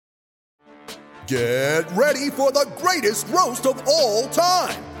Get ready for the greatest roast of all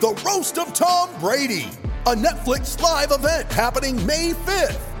time, the Roast of Tom Brady, a Netflix live event happening May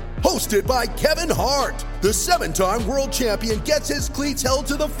 5th. Hosted by Kevin Hart, the 7-time world champion gets his cleats held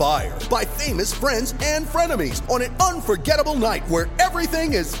to the fire by famous friends and frenemies on an unforgettable night where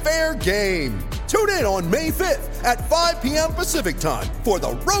everything is fair game. Tune in on May 5th at 5 p.m. Pacific time for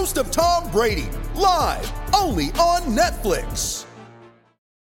the Roast of Tom Brady, live only on Netflix.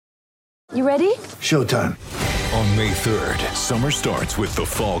 You ready? Showtime. On May 3rd, summer starts with The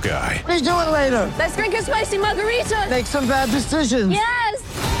Fall Guy. Let's do it later. Let's drink a spicy margarita. Make some bad decisions. Yes!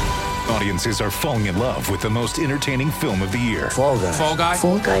 Audiences are falling in love with the most entertaining film of the year. Fall Guy. Fall Guy?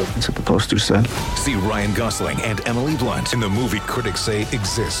 Fall Guy. That's what the poster said. See Ryan Gosling and Emily Blunt in the movie critics say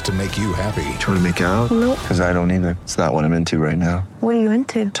exists to make you happy. Trying to make it out? Nope. Because I don't either. It's not what I'm into right now. What are you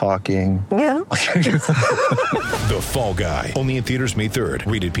into? Talking. Yeah. The Fall Guy. Only in theaters May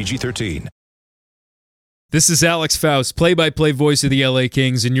 3rd. Rated PG-13. This is Alex Faust, play-by-play voice of the LA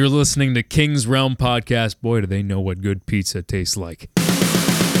Kings, and you're listening to Kings Realm Podcast. Boy, do they know what good pizza tastes like.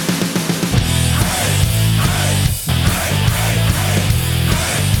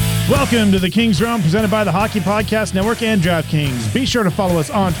 Welcome to the Kings Realm, presented by the Hockey Podcast Network and DraftKings. Be sure to follow us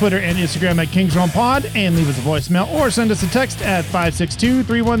on Twitter and Instagram at Kings Realm Pod, and leave us a voicemail or send us a text at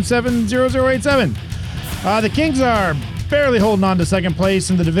 562-317-0087. The Kings are barely holding on to second place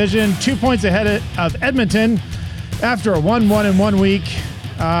in the division, 2 points ahead of Edmonton after a 1-1 week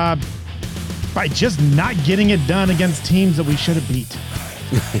by just not getting it done against teams that we should have beat.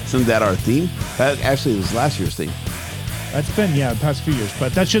 Isn't that our theme? Actually, it was last year's theme. That's been, the past few years,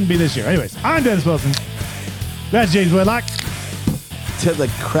 but that shouldn't be this year. Anyways, I'm Dennis Wilson. That's James Whitlock. To the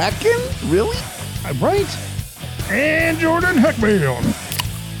Kraken? Really? Right? And Jordan Heckman.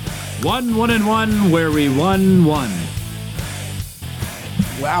 1-1-1, where we won one.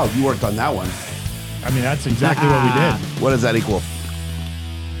 Wow, you worked on that one. I mean, that's exactly what we did. What does that equal?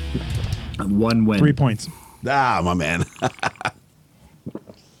 1 win. 3 points. Ah, my man.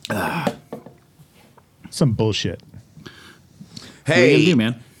 Some bullshit. Hey, do,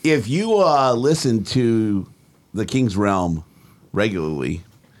 man? If you listen to the King's Realm regularly,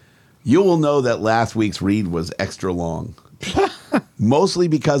 you will know that last week's read was extra long. Mostly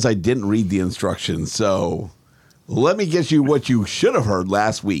because I didn't read the instructions. So let me get you what you should have heard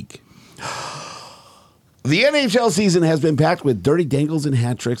last week. The NHL season has been packed with dirty dangles and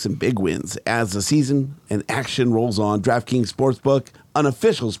hat tricks and big wins. As the season and action rolls on, DraftKings Sportsbook, an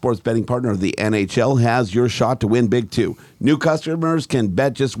official sports betting partner of the NHL, has your shot to win big too. New customers can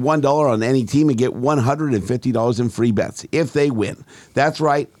bet just $1 on any team and get $150 in free bets if they win. That's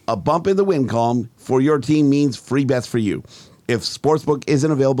right, a bump in the win column for your team means free bets for you. If Sportsbook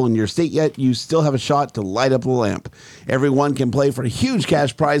isn't available in your state yet, you still have a shot to light up the lamp. Everyone can play for huge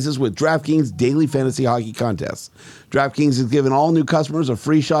cash prizes with DraftKings daily fantasy hockey contests. DraftKings has given all new customers a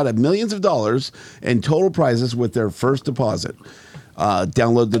free shot at millions of dollars in total prizes with their first deposit.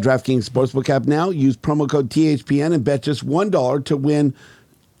 Download the DraftKings Sportsbook app now, use promo code THPN, and bet just $1 to win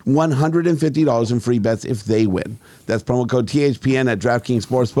 $150 in free bets if they win. That's promo code THPN at DraftKings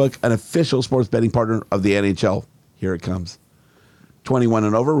Sportsbook, an official sports betting partner of the NHL. Here it comes. 21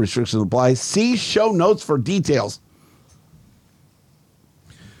 and over, restrictions apply. See show notes for details.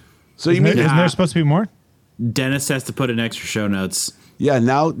 So Isn't there supposed to be more? Dennis has to put in extra show notes. Yeah,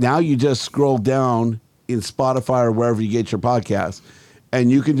 now you just scroll down in Spotify or wherever you get your podcast,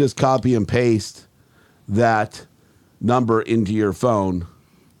 and you can just copy and paste that number into your phone,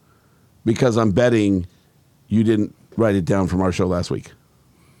 because I'm betting you didn't write it down from our show last week.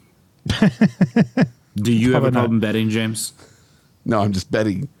 Do you have a Probably problem not. betting, James? No, I'm just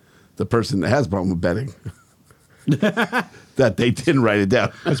betting the person that has a problem with betting that they didn't write it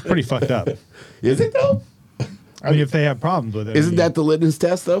down. That's pretty fucked up. Is it though? I mean, if they have problems with it. Isn't that the litmus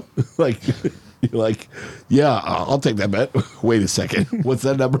test though? Like, you're like, yeah, I'll take that bet. Wait a second. What's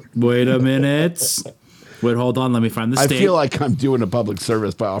that number? Wait a minute. Wait, hold on. Let me find the I state. feel like I'm doing a public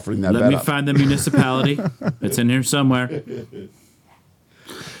service by offering that bet Let me up. find the municipality. It's in here somewhere.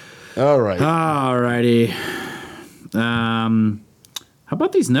 All right. All righty. How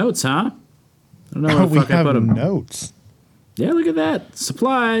about these notes, huh? I don't know where the we fuck I have put them. notes. Yeah, look at that.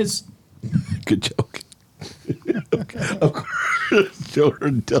 Supplies. Good joke. Of course,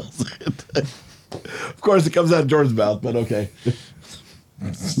 Jordan tells it. Of course, it comes out of Jordan's mouth, but okay.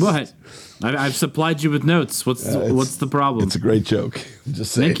 What? I've supplied you with notes. What's the problem? It's a great joke.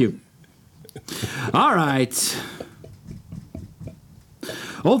 Just saying. Thank you. All right.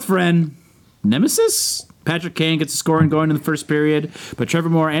 Old friend, Nemesis? Patrick Kane gets a scoring going in the first period, but Trevor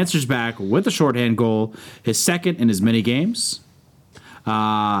Moore answers back with a shorthand goal, his second in as many games.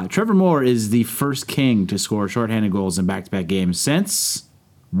 Trevor Moore is the first King to score shorthanded goals in back-to-back games since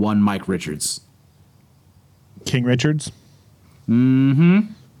one Mike Richards. King Richards?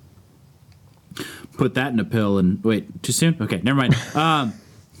 Put that in a pill and... Wait, too soon? Okay, never mind.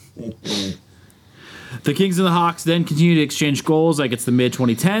 The Kings and the Hawks then continue to exchange goals like it's the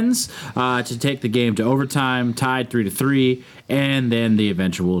mid-2010s to take the game to overtime, tied 3-3, and then the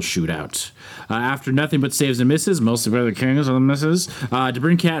eventual shootout. After nothing but saves and misses, mostly by the Kings on the misses,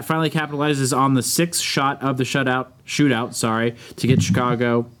 DeBrincat finally capitalizes on the sixth shot of the shootout, to get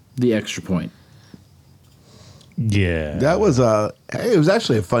Chicago the extra point. Yeah. That was it was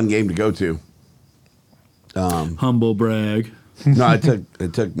actually a fun game to go to. Humble brag. No, I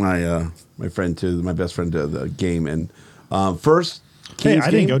took my my best friend to the game, and first Hey, Kings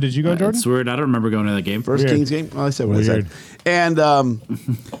I didn't game, go. Did you go, Jordan? That's weird. I don't remember going to that game. First Weird. Kings game. Oh, I said what I Weird. said. And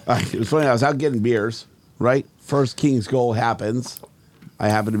it was funny. I was out getting beers. Right, first Kings goal happens. I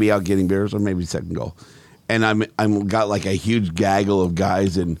happen to be out getting beers, or maybe second goal, and I'm got like a huge gaggle of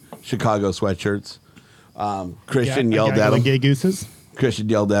guys in Chicago sweatshirts. Christian yelled at him. Gay gooses? Christian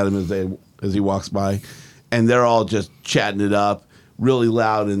yelled at him as he walks by, and they're all just chatting it up really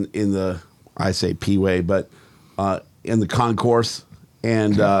loud in the, I say P way, but in the concourse.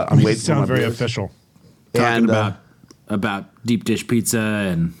 And I'm waiting for my Sound very beers. official. Talking And about deep dish pizza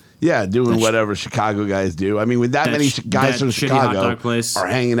and yeah, doing whatever Chicago guys do. I mean, with that many guys from shitty hot Chicago dog place. are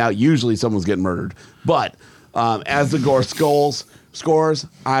hanging out, usually someone's getting murdered. But as the Gore scores,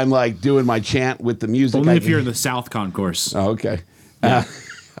 I'm like doing my chant with the music. only if you're in the South Concourse. Oh, okay.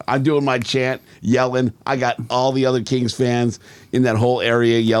 I'm doing my chant, yelling. I got all the other Kings fans in that whole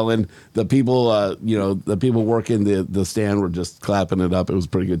area yelling. The people, the people working the stand were just clapping it up. It was a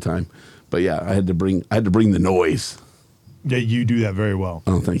pretty good time. But yeah, I had to bring the noise. Yeah, you do that very well.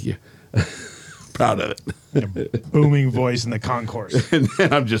 Oh, thank you. Proud of it. Booming voice in the concourse. And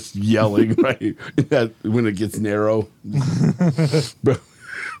then I'm just yelling right when it gets narrow.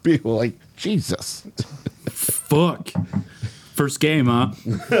 People are like, Jesus. Fuck. First game, huh?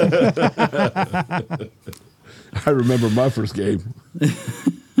 I remember my first game.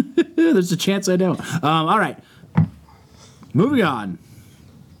 There's a chance I don't. All right. Moving on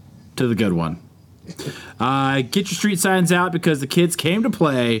to the good one. Get your street signs out because the kids came to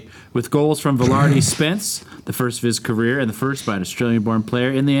play with goals from Velarde Spence, the first of his career and the first by an Australian-born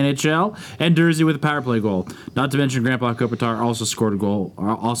player in the NHL, and Dursey with a power play goal. Not to mention Grandpa Kopitar also scored a goal,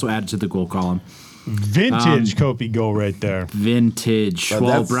 also added to the goal column. Vintage Kopi goal right there. Vintage. But Well,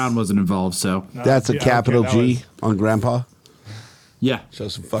 that's- Brown wasn't involved, so That's a Yeah, capital okay, that G was- on Grandpa. yeah. Show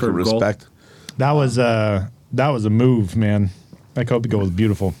some For fucking a goal. respect. That was a move, man. That Kopi goal was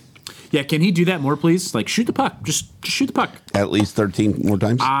beautiful. Yeah, can he do that more, please? Like, shoot the puck. Just shoot the puck. At least 13 more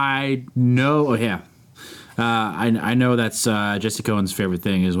times. I know. Oh, yeah. I know that's Jesse Cohen's favorite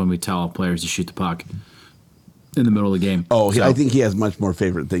thing is when we tell players to shoot the puck in the middle of the game. So, I think he has much more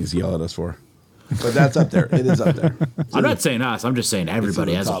favorite things to yell at us for. But that's up there. It is up there. I'm not saying us. I'm just saying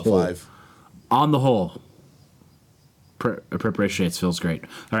everybody as a top whole. five. On the whole, preparation rates feels great.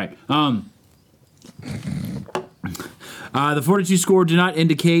 All right. The 42 score did not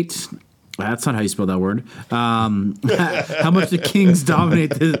indicate. That's not how you spell that word. How much the Kings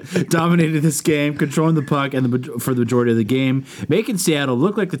dominated this game, controlling the puck and for the majority of the game, making Seattle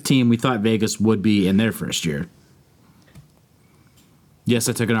look like the team we thought Vegas would be in their first year. Yes,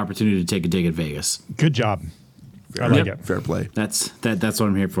 I took an opportunity to take a dig at Vegas. Good job. I like it. Fair play. That's what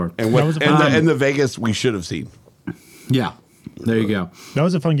I'm here for. And That was a fun and the Vegas we should have seen. Yeah, there you go. That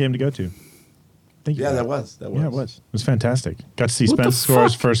was a fun game to go to. Thank you. Yeah, for that was. Yeah, it was. It was fantastic. Got to see What the Spence score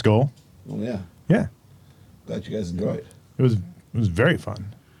his fuck? first goal. Oh, yeah. Yeah, Glad you guys enjoyed. it was very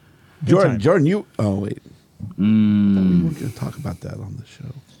fun. Good time. Jordan, you. Oh, wait. I thought we weren't going to talk about that on the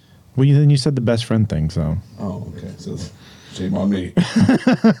show. Well, then you said the best friend thing, so Oh, okay. So shame on me.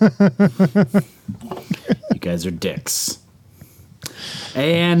 You guys are dicks.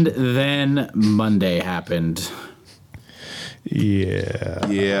 And then Monday happened. yeah.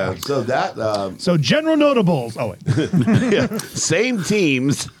 Yeah. So that So general notables. Oh wait, same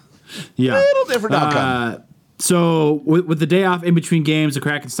teams, Yeah. little different outcome. So with the day off in between games, the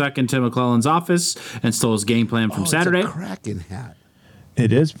Kraken stuck into McClellan's office and stole his game plan from Saturday. It's a Kraken hat.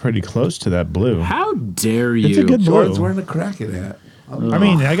 it is pretty close to that blue. How dare you? It's a good Jordan's blue. wearing a Kraken hat. I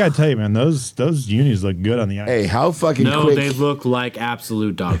mean, I gotta tell you, man, those unis look good on the ice. Hey, how fucking No, quick? they look like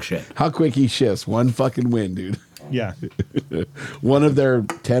absolute dog shit. How quick he shifts. One fucking win, dude. Yeah, One of their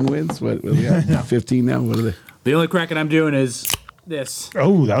 10 wins. What are they at? 15 now. What are they? The only Kraken I'm doing is this.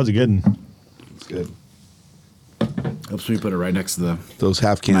 Oh, that was a good one. It's good. Helps me put it right next to the. Those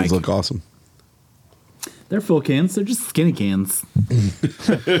half cans Mike. look awesome. They're full cans. They're just skinny cans.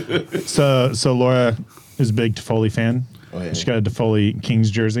 So Laura is a big Toffoli fan. Oh, yeah. She got a Toffoli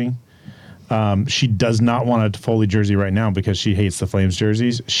Kings jersey. She does not want a Toffoli jersey right now because she hates the Flames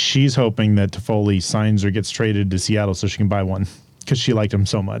jerseys. She's hoping that Toffoli signs or gets traded to Seattle so she can buy one because she liked him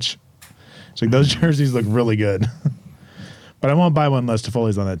so much. She's like, those jerseys look really good. But I won't buy one unless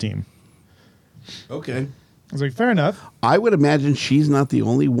Toffoli's on that team. Okay. I was like, fair enough. I would imagine she's not the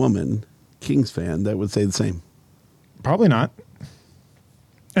only woman Kings fan that would say the same. Probably not.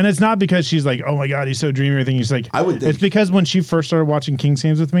 And it's not because she's like, oh my God, he's so dreamy or anything. He's like, I would think- it's because when she first started watching Kings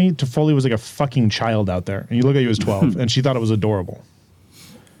games with me, Toffoli was like a fucking child out there. And you look at he was 12 and she thought it was adorable.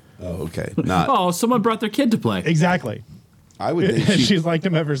 Oh, okay. Not. Oh, someone brought their kid to play. Exactly. I would think She's liked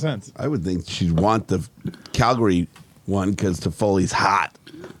him ever since. I would think she'd want the Calgary one because Toffoli's hot.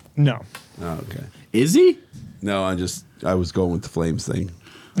 No. Oh, okay. Is he? No, I was going with the Flames thing.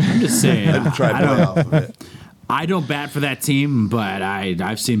 I'm just saying. I tried to play off of it. I don't bat for that team, but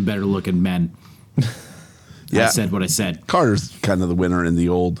I've seen better looking men. Yeah. I said what I said. Carter's kind of the winner in the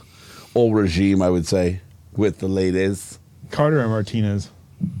old regime, I would say, with the ladies. Carter and Martinez.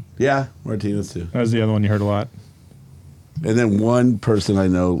 Yeah, Martinez too. That was the other one you heard a lot. And then one person I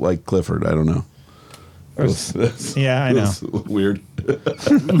know, like Clifford. I don't know. Yeah, I know. That's weird.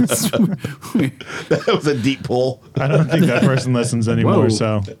 That was a deep pull. I don't think that person listens anymore, Whoa.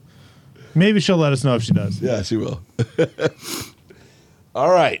 so maybe she'll let us know if she does. Yeah, she will. All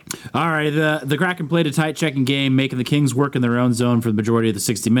right. All right, the Kraken played a tight checking game, making the Kings work in their own zone for the majority of the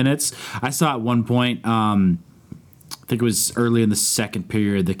 60 minutes. I saw at one point, I think it was early in the second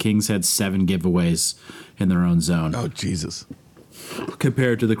period, the Kings had 7 giveaways in their own zone Oh, Jesus.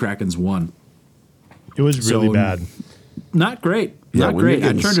 compared to the Kraken's 1. It was really So, bad. Not great. Yeah, Not when great. you're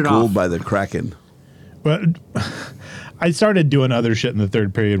I getting turned it schooled off. by the Kraken. But I started doing other shit in the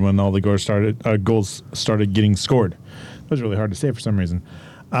third period when all the goals started getting scored. It was really hard to say for some reason.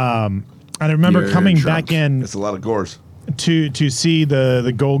 And I remember You're coming drunk. back in It's a lot of gores. to see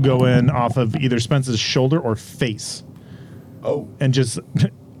the goal go in off of either Spence's shoulder or face Oh. and just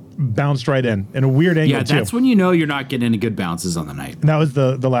bounced right in a weird angle Yeah, too. that's when you know you're not getting any good bounces on the night. That was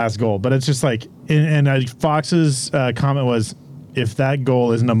the last goal, but it's just like, and Fox's comment was, if that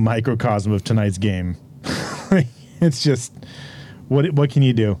goal isn't a microcosm of tonight's game, it's just, what can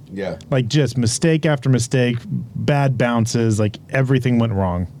you do? Yeah. Like just mistake after mistake, bad bounces, like everything went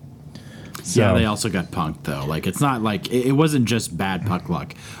wrong. So, Yeah, they also got punked though. Like it's not like it wasn't just bad puck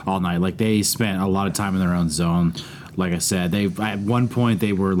luck all night. Like they spent a lot of time in their own zone. Like I said, at one point they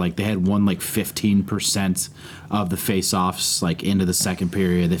had won like 15% of the face-offs like into the second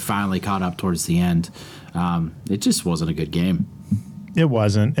period. They finally caught up towards the end. It just wasn't a good game. it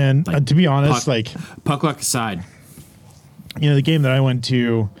wasn't. And to be honest, puck luck aside, the game that I went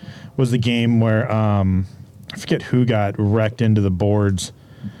to was the game where I forget who got wrecked into the boards.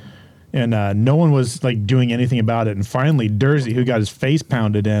 And no one was like doing anything about it. And finally, Dursey, who got his face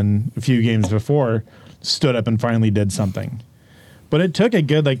pounded in a few games before, stood up and finally did something. But it took a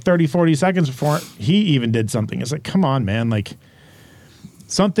good 30, 40 seconds before he even did something. It's like, come on, man. Like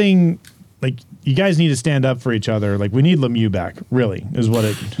something, like you guys need to stand up for each other. Like we need Lemieux back, really, is what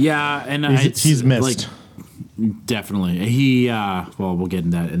it. yeah, and He's missed. Definitely. We'll get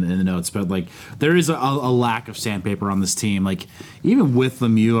into that in the notes, but there is a lack of sandpaper on this team. Like even with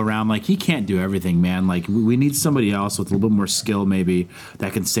Lemieux around, he can't do everything, man. Like we need somebody else with a little bit more skill maybe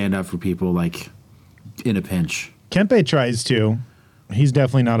that can stand up for people in a pinch. Kempe tries to. He's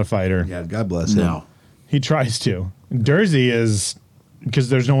definitely not a fighter. Yeah, God bless him. No. He tries to. Dursey is, because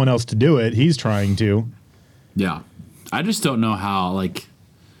there's no one else to do it, he's trying to. Yeah. I just don't know how,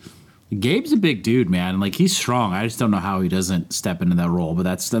 Gabe's a big dude, man. He's strong. I just don't know how he doesn't step into that role, but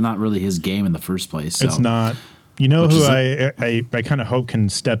that's not really his game in the first place. So. It's not. You know who I kind of hope can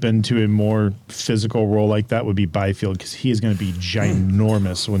step into a more physical role like that would be Byfield, because he is going to be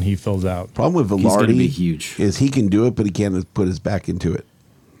ginormous when he fills out. Problem with He's gonna be Velarde huge. is he can do it, but he can't put his back into it.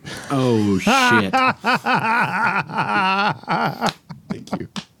 Oh, shit. Thank you.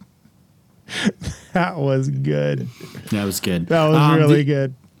 That was good. That was good. That was really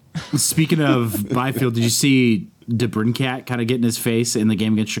good. Speaking of Byfield, did you see DeBrincat kind of get in his face in the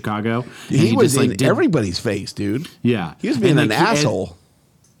game against Chicago? And He was just, in everybody's face, dude. Yeah. He was being And, an asshole.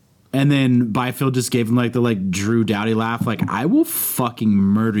 And then Byfield just gave him the Drew Doughty laugh, I will fucking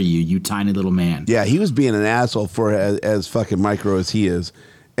murder you, you tiny little man. Yeah, he was being an asshole for as fucking micro as he is.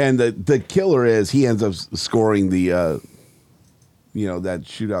 And the killer is he ends up scoring the that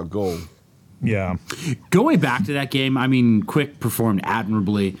shootout goal. Yeah. Going back to that game, I mean, Quick performed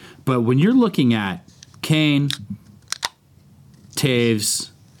admirably, but when you're looking at Kane, Taves,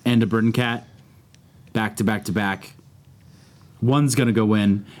 and DeBrincat, back to back to back. One's going to go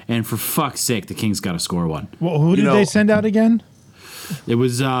in, and for fuck's sake, the Kings got to score one. Well, who did they send out again? It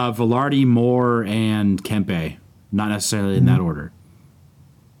was Velarde, Moore, and Kempe. Not necessarily in that order.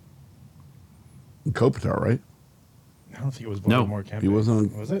 Kopitar, right? I don't think it was No. Baltimore Kempe. He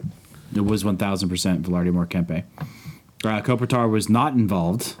wasn't. Was it? It was 1,000% Velarde, Moore, Kempe. Kopitar was not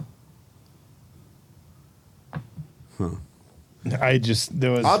involved.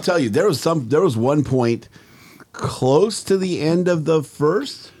 I'll tell you, there was one point close to the end of the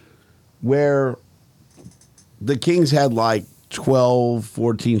first where the Kings had like 12,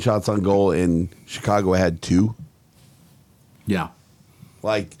 14 shots on goal and Chicago had 2. Yeah.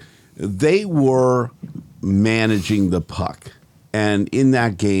 Like they were managing the puck. And in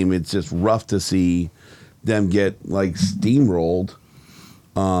that game, it's just rough to see them get like steamrolled.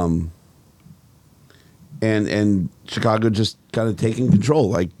 And Chicago just kind of taking control,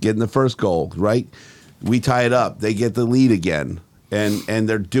 like getting the first goal, right? We tie it up. They get the lead again. And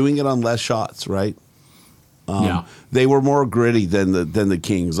they're doing it on less shots, right? Yeah. They were more gritty than the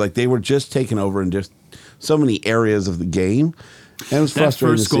Kings. Like they were just taking over in just so many areas of the game. And it was That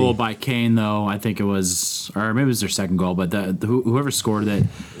frustrating first to goal see. by Kane, though, I think it was, or maybe it was their second goal, but whoever scored it,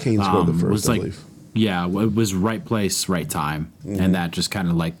 Kane scored the first, was I like, believe. yeah, it was right place, right time, Mm-hmm. and that just kind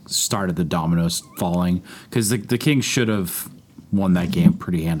of like started the dominoes falling because the Kings should have won that game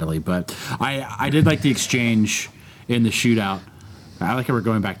pretty handily. But I did like the exchange in the shootout. I like how we're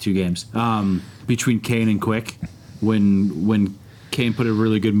going back 2 games between Kane and Quick when Kane put a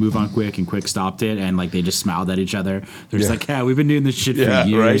really good move on Quick and Quick stopped it, and like they just smiled at each other. They're just like, yeah, we've been doing this shit for Yeah,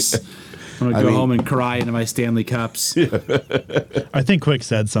 years. right. I'm gonna go home and cry into my Stanley Cups. I think Quick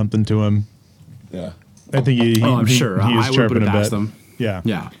said something to him. Yeah. I think he I'm sure. he was I would put chirping it a past bit. them. Yeah.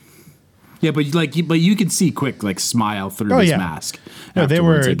 Yeah, but you can see Quick like smile through Oh, his yeah. mask. No, they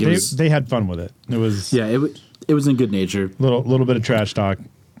afterwards. were Like, it was- they had fun with it. It was it was in good nature. little bit of trash talk.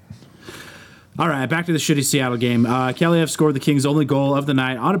 All right, back to the shitty Seattle game. Kaliev scored the Kings' only goal of the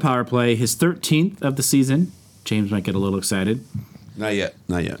night on a power play, his 13th of the season. James might get a little excited. Not yet.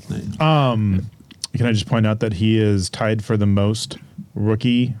 Can I just point out that he is tied for the most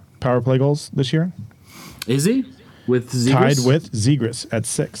rookie power play goals this year? Is he? With Zegras? Tied with Zegras at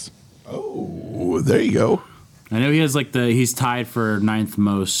 6. Oh, there you go. I know he has he's tied for 9th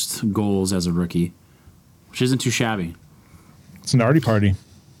most goals as a rookie, which isn't too shabby. It's an arty party.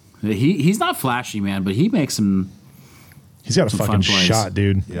 He's not flashy, man, but he makes some. He's got a Some fucking fun plays. shot,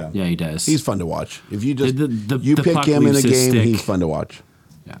 dude. Yeah. Yeah, he does. He's fun to watch. If you just The you pick puck him in a leaves his game, stick. he's fun to watch.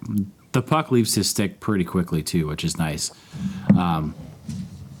 Yeah. The puck leaves his stick pretty quickly too, which is nice.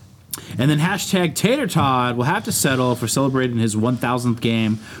 And then hashtag Tater Todd will have to settle for celebrating his 1,000th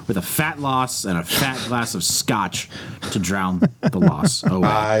game with a fat loss and a fat glass of scotch to drown the loss away.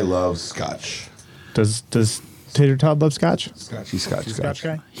 I love Scotch. Does Tater Todd love scotch? Scotchy Scotch. Scotch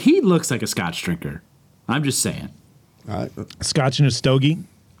guy? He looks like a scotch drinker. I'm just saying. Scotch and a stogie?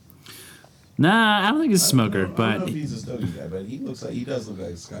 Nah, I don't think he's a smoker, but he's a stogie guy, but he does look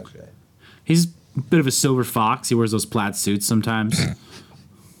like a Scotch guy. he's a bit of a silver fox. He wears those plaid suits sometimes.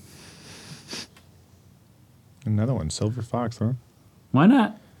 Another one, Silver Fox, huh? Why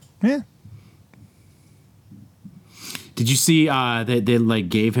not? Yeah. Did you see they like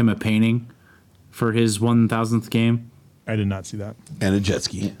gave him a painting for his 1,000th game I did not see that. And a jet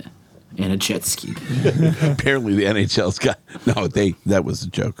ski. and a jet ski? Apparently the NHL's got that was a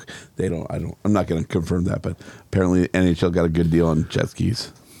joke. I'm not going to confirm that, but apparently the NHL got a good deal on jet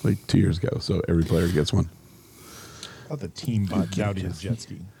skis like 2 years ago, so every player gets one. I thought the team bought Dowdy's jet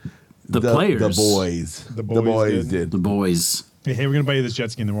ski. The players, the boys did. the boys. Hey, we're gonna buy you this jet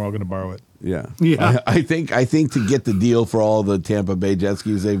ski, and then we're all gonna borrow it. Yeah, Yeah. I think to get the deal for all the Tampa Bay jet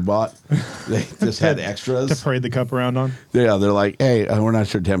skis they've bought, they just had To extras. parade the cup around on. Yeah, they're like, hey, we're not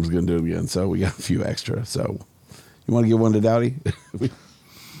sure Tampa's going to do it again, so we got a few extra. So, you want to give one to Dowdy?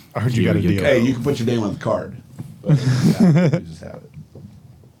 I heard you got a Here you deal. go. Hey, you can put your name on the card. But, yeah, you just have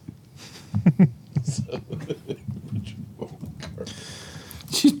it.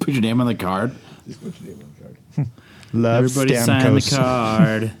 Just put your name on the card. Just put your name on the card. Love Everybody sign the Stamkos.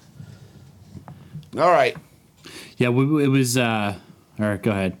 card. All right. Yeah, it was. All right,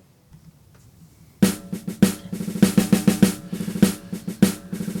 go ahead.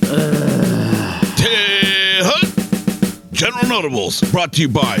 General Notables, brought to you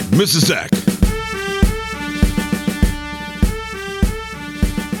by Mrs. Zach.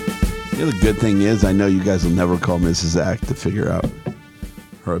 You know, the good thing is, I know you guys will never call Mrs. Zach to figure out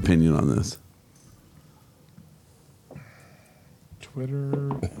her opinion on this.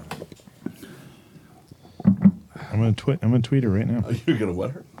 Twitter. I'm gonna tweet her right now. You're going to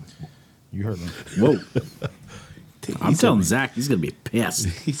what her? You heard me. Whoa. I'm telling Zach he's going to be pissed.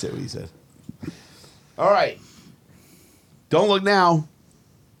 He said what he said. All right. Don't look now.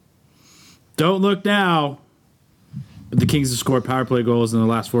 Don't look now. The Kings have scored power play goals in the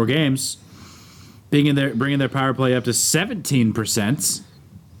last 4 games, bringing their power play up to 17%.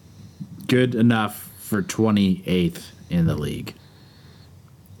 Good enough for 28th in the league.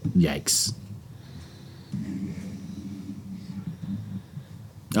 Yikes.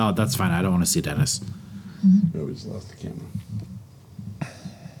 Oh, that's fine. I don't want to see Dennis. Oh, we just lost the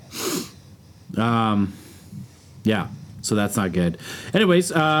camera. Yeah, so that's not good.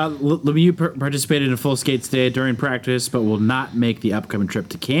 Anyways, Lemieux participated in a full skate day during practice, but will not make the upcoming trip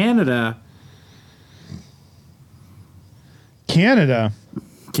to Canada. Canada.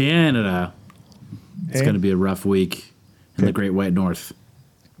 It's going to be a rough week in the Great White North.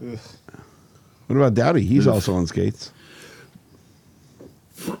 What about Dowdy? He's also on skates.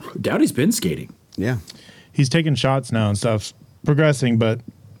 Dowdy's been skating. Yeah. He's taking shots now and stuff, progressing, but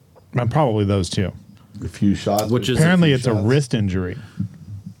probably those two. A few shots. Which is Apparently it's a wrist injury.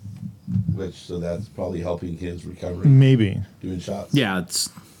 So that's probably helping his recovery. Maybe. Doing shots. Yeah, it's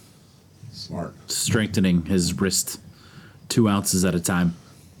Smart. strengthening his wrist 2 ounces at a time.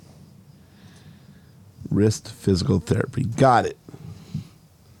 Wrist physical therapy. Got it.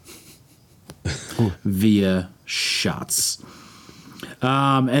 Via shots.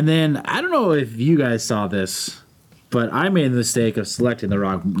 And then I don't know if you guys saw this, but I made the mistake of selecting the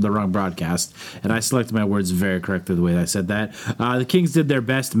wrong broadcast, and I selected my words very correctly the way I said that. The Kings did their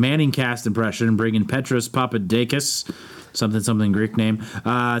best Manning cast impression, bringing Petros Papadakis, something Greek name,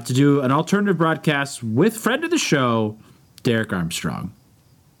 to do an alternative broadcast with friend of the show, Derek Armstrong.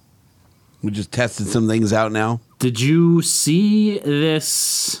 We just tested some things out now. Did you see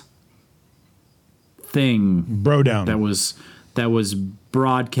this thing Bro down. that was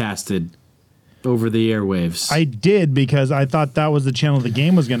broadcasted over the airwaves? I did because I thought that was the channel the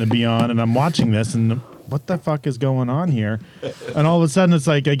game was going to be on, and I'm watching this, and what the fuck is going on here? And all of a sudden, it's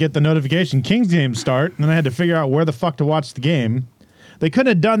like I get the notification, Kings game start, and then I had to figure out where the fuck to watch the game. They couldn't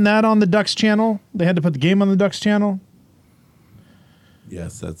have done that on the Ducks channel. They had to put the game on the Ducks channel.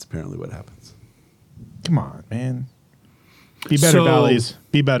 Yes, that's apparently what happens. Come on, man. Be better, Bally's.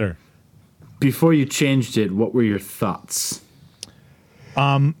 Be better. Before you changed it, what were your thoughts?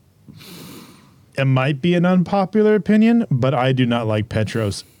 It might be an unpopular opinion, but I do not like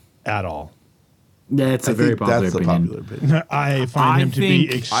Petros at all. That's a very popular that's opinion. the popular opinion. I find him to be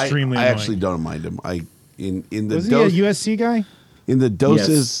think- extremely I annoying. actually don't mind him. In the Was he a USC guy? in the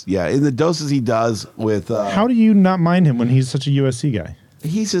doses, in the doses he does with. How do you not mind him when he's such a USC guy?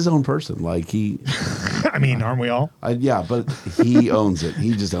 He's his own person. Like he, I mean, aren't we all? yeah, but he owns it.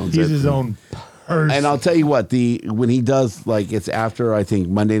 He just owns it. He's his own person. And I'll tell you what, when he does, like, it's after, I think,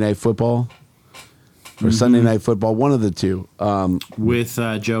 Monday Night Football or Sunday Night Football, one of the two. With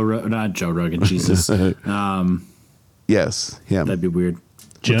not Joe Rogan, Jesus. Yes, him. That'd be weird.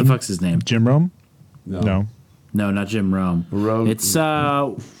 Jim? What the fuck's his name? Jim Rome? No. No, not Jim Rome. It's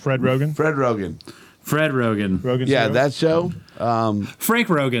Fred Rogan? Fred Rogan. Fred Rogan. Rogan's Yeah, show? that show. Frank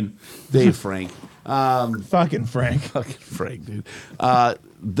Rogan. Dave Frank. Fucking Frank. Fucking Frank, dude.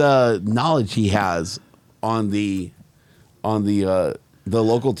 The knowledge he has on the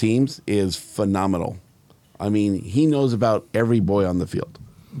local teams is phenomenal. I mean, he knows about every boy on the field.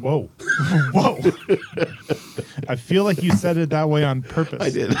 Whoa. Whoa. I feel like you said it that way on purpose. I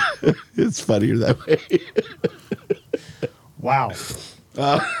did. It's funnier that way. Wow.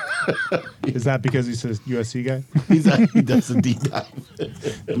 Is that because he's a USC guy? He does a deep dive.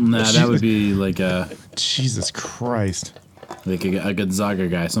 Nah, that would be like a Jesus Christ. Gonzaga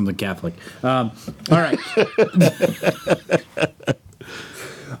guy, something Catholic. All right.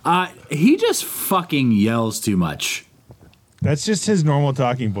 He just fucking yells too much. That's just his normal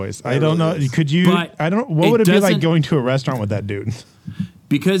talking voice. I don't know. is. Could you? But I don't. What it would it be like doesn't- going to a restaurant with that dude?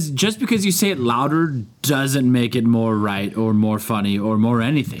 Because just because you say it louder doesn't make it more right or more funny or more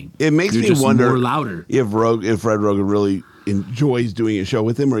anything. It makes You're me just wonder more louder. if Fred Rogan really enjoys doing a show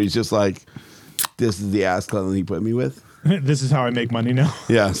with him, or he's just like, this is the ass clown he put me with. This is how I make money now.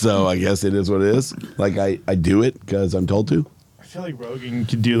 Yeah, so I guess it is what it is. Like I do it because I'm told to. I feel like Rogan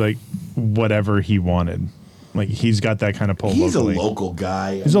could do like whatever he wanted. Like he's got that kind of pull. He's locally. a local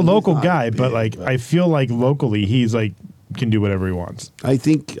guy. He's a local not guy, big, but like I feel like locally he's like can do whatever he wants. I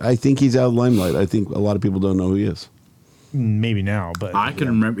think he's out of the limelight. I think a lot of people don't know who he is. Maybe now, but I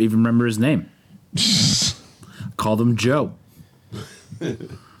couldn't even remember his name. Called him Joe.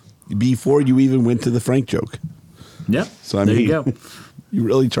 Before you even went to the Frank joke. Yep. So I there mean, you go. you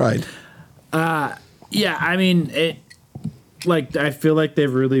really tried. Yeah, I mean, like I feel like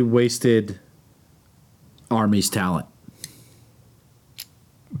they've really wasted Army's talent.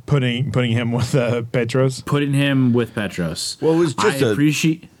 Putting him with Petros. Putting him with Petros. Well, it was just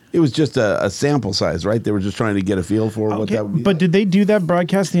It was just a sample size, right? They were just trying to get a feel for what that would be. But did they do that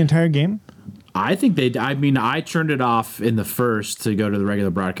broadcast the entire game? I think they. I mean, I turned it off in the first to go to the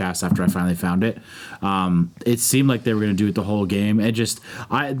regular broadcast after I finally found it. It seemed like they were going to do it the whole game. It just,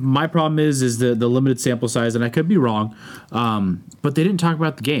 my problem is the limited sample size, and I could be wrong. But they didn't talk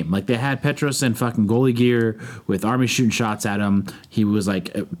about the game. Like they had Petros in fucking goalie gear with Army shooting shots at him. He was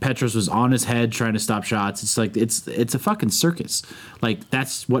like Petros was on his head trying to stop shots. It's like it's a fucking circus. Like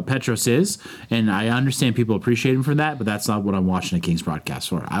that's what Petros is, and I understand people appreciate him for that, but that's not what I'm watching a Kings broadcast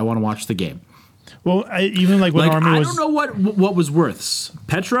for. I want to watch the game. Well, even like when Army was, I don't know what was worse,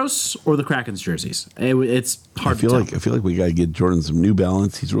 Petros or the Kraken's jerseys. It's hard to tell. I feel like we got to get Jordan some New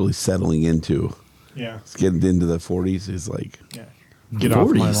Balance. He's really settling into. Yeah. He's getting into the 40s. He's like, get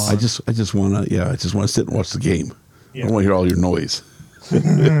off my lawn. I just want to sit and watch the game. Yeah. I don't want to hear all your noise.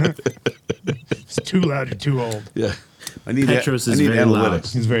 It's too loud. You're too old. Yeah. I need Petros is I need very analytics. loud.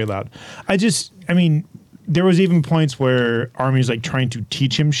 He's very loud. I mean, there was even points where Army's like trying to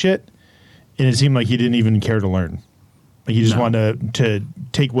teach him shit, and it seemed like he didn't even care to learn. Like he just wanted to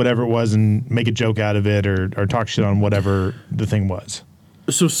take whatever it was and make a joke out of it or talk shit on whatever the thing was.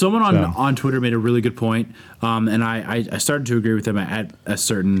 So someone on Twitter made a really good point, and I started to agree with them at a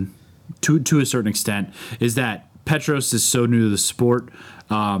certain to a certain extent. Is that Petros is so new to the sport?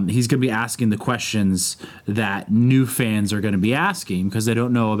 He's going to be asking the questions that new fans are going to be asking because they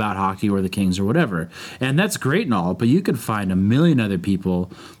don't know about hockey or the Kings or whatever. And that's great and all, but you could find a million other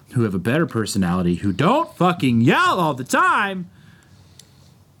people who have a better personality who don't fucking yell all the time.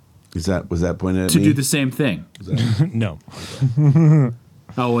 Was that pointed at to me? do the same thing? No.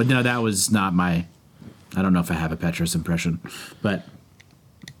 Oh no, that was not my. I don't know if I have a Petros impression, but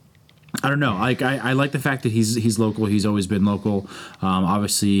I don't know. Like I like the fact that he's local. He's always been local.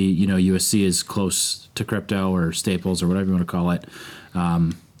 Obviously, USC is close to Crypto or Staples or whatever you want to call it.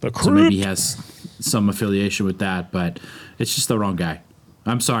 So maybe he has some affiliation with that, but it's just the wrong guy.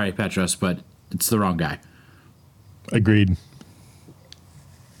 I'm sorry, Petros, but it's the wrong guy. Agreed.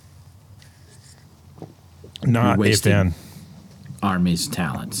 Not a fan. Army's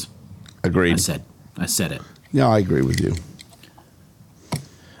talents. Agreed. I said it. Yeah, I agree with you.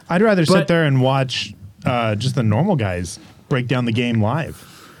 I'd rather sit there and watch just the normal guys break down the game live.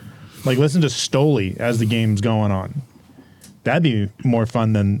 Like listen to Stoli as the game's going on. That'd be more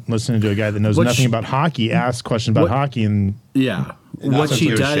fun than listening to a guy that knows nothing about hockey ask questions about hockey and what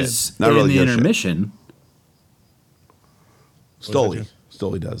she does in the intermission. Stoli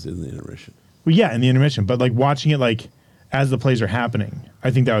does in the intermission. Well, yeah, in the intermission, but like watching it like as the plays are happening, I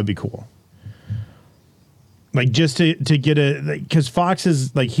think that would be cool. Like just to get because Fox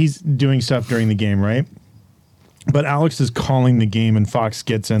is like he's doing stuff during the game, right? But Alex is calling the game, and Fox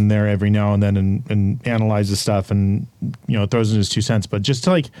gets in there every now and then and analyzes stuff and throws in his 2 cents. But just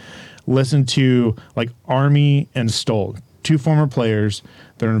to like listen to like Army and Stoll, 2 former players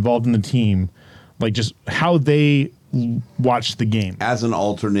that are involved in the team, like just how they watch the game as an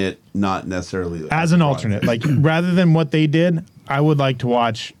alternate, not necessarily as an alternate. Like rather than what they did, I would like to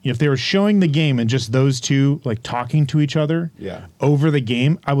watch if they were showing the game and just those two like talking to each other over the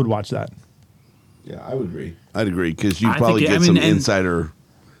game. I would watch that. Yeah, I would agree. I'd agree because you probably get some insider.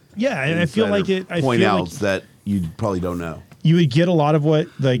 Yeah, and I feel like it. Point outs that you probably don't know. You would get a lot of what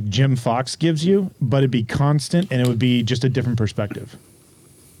like Jim Fox gives you, but it'd be constant and it would be just a different perspective.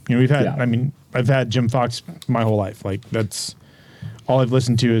 We've had. I mean, I've had Jim Fox my whole life. Like that's all I've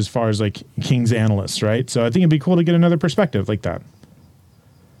listened to as far as like Kings analysts, right? So I think it'd be cool to get another perspective like that.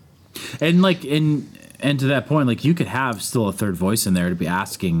 And like and to that point, like you could have still a third voice in there to be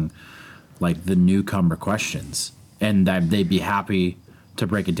asking like the newcomer questions, and they'd be happy to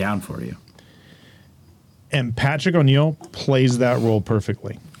break it down for you. And Patrick O'Neill plays that role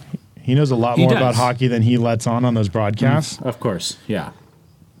perfectly. He knows a lot more about hockey than he lets on those broadcasts. Of course, yeah.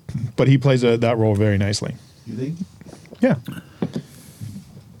 But he plays that role very nicely. You think? Yeah.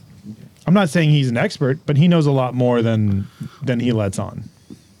 I'm not saying he's an expert, but he knows a lot more than he lets on.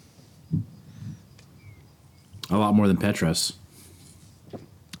 A lot more than Petros.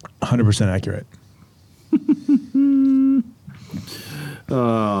 100% accurate.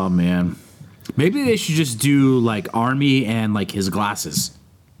 Oh man, maybe they should just do like Army and like his glasses.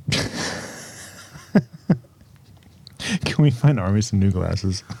 Can we find Army some new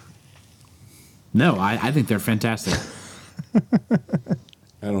glasses? No, I think they're fantastic.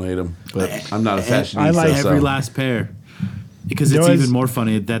 I don't hate them, but I'm not a fashionista. I like every last pair because it's even more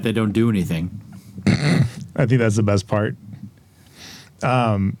funny that they don't do anything. I think that's the best part.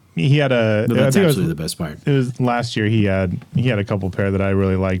 He had a. No, I that's think it was- absolutely the best part. It was last year. He had a couple pair that I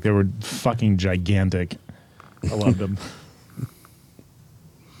really liked. They were fucking gigantic. I loved them.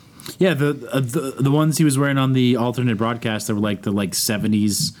 Yeah, the ones he was wearing on the alternate broadcast that were like the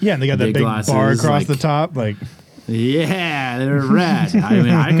 70s. Yeah, and they got that big big glasses, bar across like- the top. Like, Yeah, they're rad. I mean,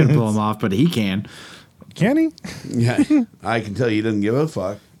 I couldn't pull them off, but he can. can he? Yeah, I can tell you, he doesn't give a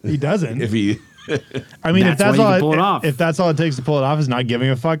fuck He doesn't. if he. I mean, if That's that's why you all can pull it off. if that's all it takes to pull it off is not giving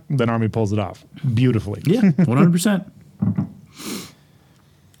a fuck, then Army pulls it off beautifully. Yeah, 100%.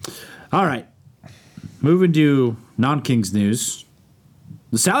 All right. Moving to non-Kings news.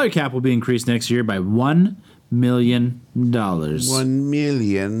 The salary cap will be increased next year by $1 million. $1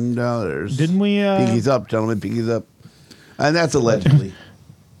 million. Didn't we? Pinkies up, gentlemen. Pinkies up. And that's allegedly.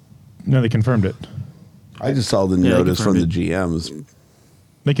 No, they confirmed it. I just saw the Yeah, they notice from the confirmed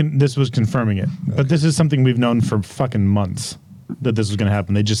GMs. This was confirming it, but this is something we've known for fucking months that this was going to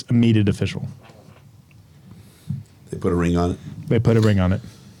happen. They just made it official. They put a ring on it. They put a ring on it.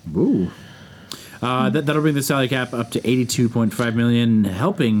 Ooh. That'll bring the salary cap up to $82.5 million,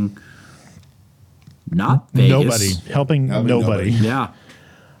 helping not Vegas. Helping nobody. Yeah.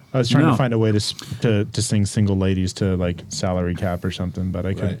 I was trying No. to find a way to sing single ladies to like salary cap or something, but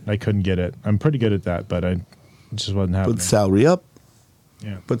I couldn't get it. I'm pretty good at that, but it just wasn't happening. Put the salary up.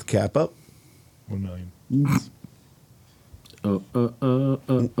 Yeah, Put the cap up. 1 million.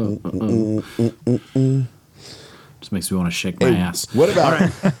 Just makes me want to shake my ass. What about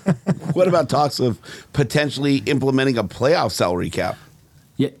what about talks of potentially implementing a playoff salary cap?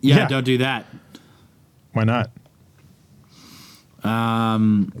 Yeah, don't do that. Why not?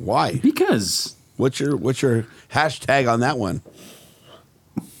 Why? Because What's your hashtag on that one?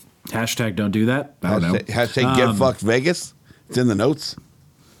 hashtag don't do that. I don't know. Hashtag get fucked Vegas. It's in the notes.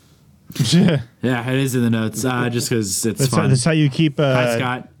 Yeah, Yeah, it is in the notes. Just because it's fun. that's how you keep Hi,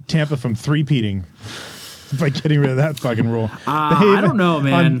 Scott. Tampa from three-peating. By getting rid of that fucking rule. I don't know,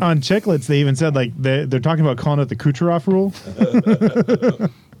 man. On Chicklets, they even said like they're talking about calling it the Kucherov rule.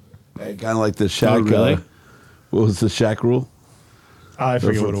 Kind of like the Shaq. Oh, really? What was the Shaq rule? I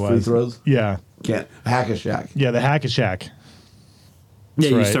forget what it Free was. throws? Yeah, Can't hack a Shaq. yeah, the Hack-a-Shack. Yeah,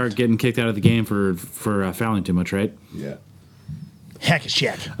 you right. start getting kicked out of the game for fouling too much, right? Yeah.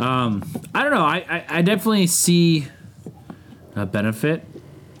 Hack-a-Shack. I don't know. I definitely see a benefit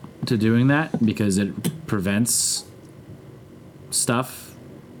to doing that because it prevents stuff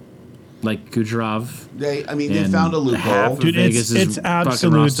like Kucherov. They and found a half loophole. of Dude, Vegas' it's fucking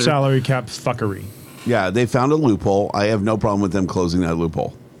absolute roster. salary cap fuckery. Yeah, they found a loophole. I have no problem with them closing that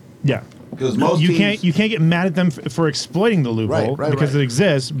loophole. Yeah. Because most you teams, can't get mad at them for exploiting the loophole Right, because right. it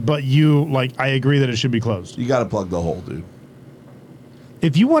exists, but I agree that it should be closed. you got to plug the hole, dude.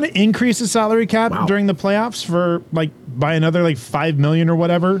 If you want to increase the salary cap Wow. during the playoffs for by another $5 million or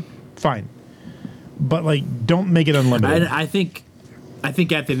whatever, fine. But don't make it unlimited. I think at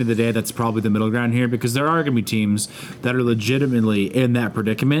the end of the day, that's probably the middle ground here because there are going to be teams that are legitimately in that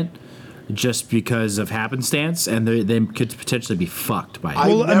predicament just because of happenstance, and they could potentially be fucked by it.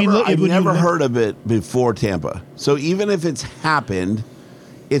 Well, I mean, look, I've when you never look- heard of it before Tampa. So even if it's happened,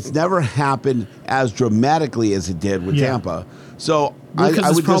 it's never happened as dramatically as it did with Yeah. Tampa. So Because I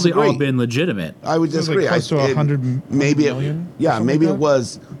it's would probably disagree. all been legitimate. I would It was disagree. close to 100 maybe million or yeah, something maybe like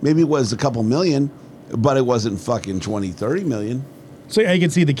it was a couple million, but it wasn't fucking 20, 30 million. So I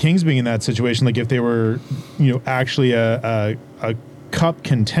could see the Kings being in that situation, if they were, actually a cup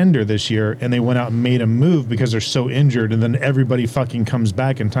contender this year, and they went out and made a move because they're so injured, and then everybody fucking comes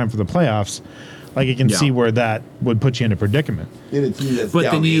back in time for the playoffs. I can Yeah. see where that would put you in a predicament. In a team that's But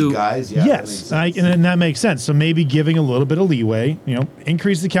down then 8 you- guys, yeah, that makes Yes, sense. and that makes sense. So maybe giving a little bit of leeway,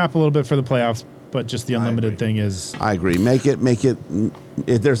 increase the cap a little bit for the playoffs, but just the unlimited thing is I agree. Make it.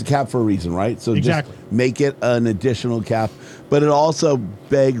 If there's a cap for a reason, right? So Exactly. just make it an additional cap. But it also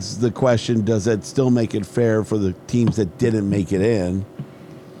begs the question: does it still make it fair for the teams that didn't make it in?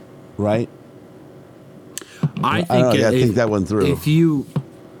 Right. I I don't know, think I think that went through. If you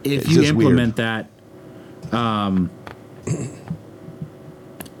It's you just implement that,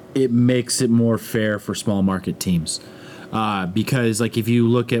 it makes it more fair for small market teams. Because if you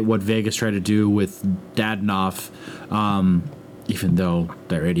look at what Vegas tried to do with Dadonov, even though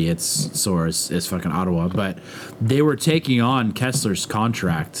they're idiots, so is fucking Ottawa, but they were taking on Kessler's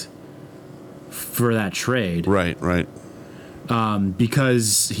contract for that trade Right.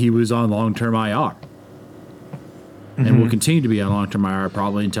 because he was on long-term IR. And will continue to be on long-term IR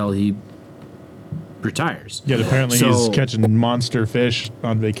probably until he retires. yet apparently So- he's catching monster fish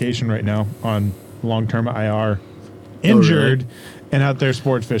on vacation right now on long-term IR, injured, and out there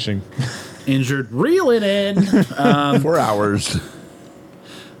sport fishing. Injured, reeling in. 4 hours.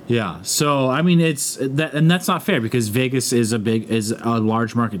 Yeah. So I mean, it's that, and that's not fair because Vegas is a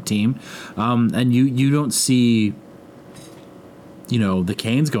large market team, and you don't see, the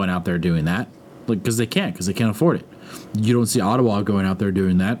Canes going out there doing that, because they can't afford it. You don't see Ottawa going out there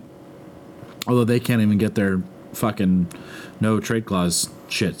doing that, although they can't even get their fucking no trade clause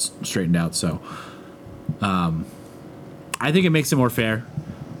shit straightened out. So, I think it makes it more fair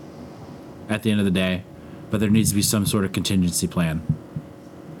at the end of the day, but there needs to be some sort of contingency plan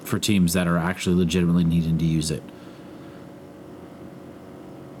for teams that are actually legitimately needing to use it.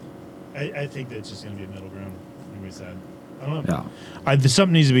 I think that it's just going to be a middle ground, like we said. I don't know. Yeah.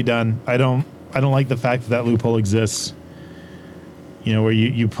 Something needs to be done. I don't like the fact that loophole exists. Where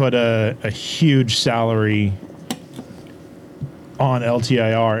you put a huge salary on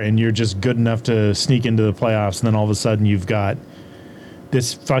LTIR and you're just good enough to sneak into the playoffs, and then all of a sudden you've got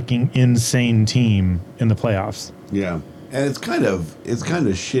this fucking insane team in the playoffs. Yeah. And it's kind of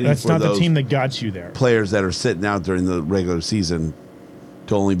shitty. That's for not those the team that got you there. Players that are sitting out during the regular season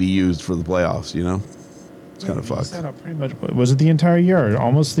to only be used for the playoffs. It's kind of fucked. Pretty much. Was it the entire year or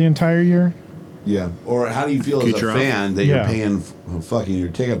almost the entire year? Yeah. Or how do you feel as a fan that you're paying fucking your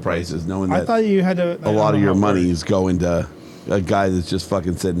ticket prices, knowing that I thought you had to. a lot of your money is going to a guy that's just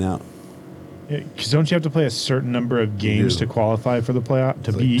fucking sitting out. Because don't you have to play a certain number of games to qualify for the playoff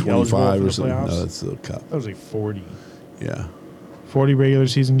to be like eligible for the or something. playoffs? No, that's the cup. That was like 40. Yeah. 40 regular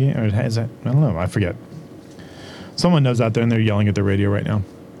season games? Or is that? I don't know. I forget. Someone knows out there and they're yelling at the radio right now.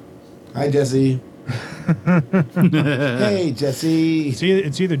 Hi, Jesse. Hey, Jesse.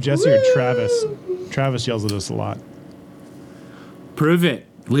 It's either Jesse or Travis. Travis yells at us a lot. Prove it.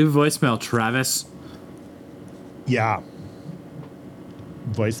 Leave a voicemail, Travis. Yeah.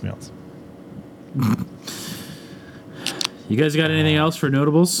 Voicemails. You guys got anything else for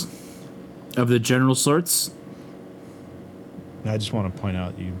notables of the general sorts? I just want to point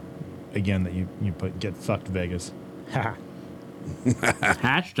out that you put get fucked Vegas. Ha.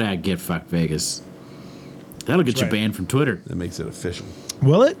 Hashtag get fucked Vegas. That'll get you banned from Twitter. That makes it official.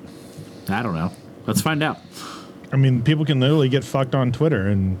 Will it? I don't know. Let's find out. I mean, people can literally get fucked on Twitter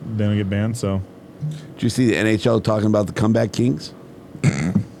and they don't get banned, so. Did you see the NHL talking about the comeback kings?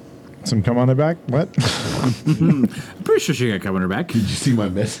 Some come on their back? What? I'm pretty sure she got come on her back. Did you see my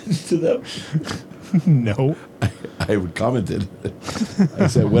message to them? No. I commented. I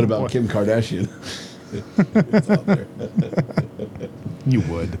said, what about Kim Kardashian? It's out there. You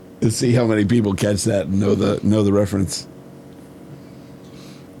would. Let's see how many people catch that and know the reference.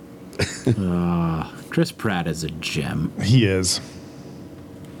 Chris Pratt is a gem. He is.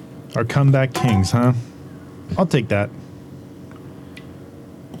 Our comeback kings, huh? I'll take that.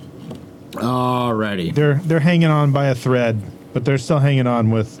 Alrighty. They're hanging on by a thread, but they're still hanging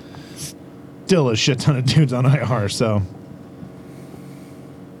on with still a shit ton of dudes on IR, so.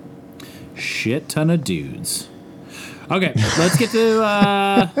 Shit ton of dudes. Okay, let's get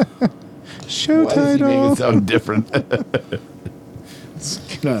to show Why title. does he make it sound different?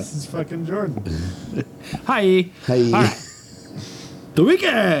 This is fucking Jordan. Hi. Hey. All right. The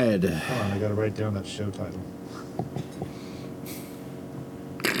Weekend. Hold on, I gotta write down that show title.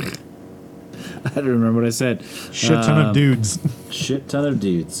 I don't remember what I said. Shit ton of dudes. Shit ton of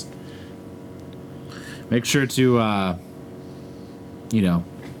dudes. Make sure to,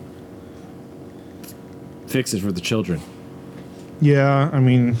 fix it for the children. Yeah, I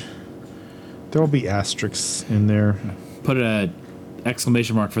mean, there'll be asterisks in there. Put a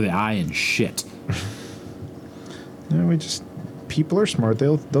exclamation mark for the I in shit. Yeah, people are smart.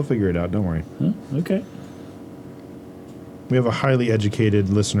 They'll figure it out. Don't worry. Huh? Okay. We have a highly educated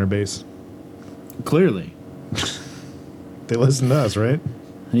listener base. Clearly. They listen to us, right?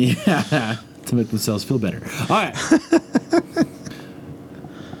 Yeah. To make themselves feel better. All right.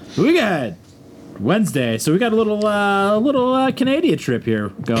 We got Wednesday, so we got a little Canadian trip here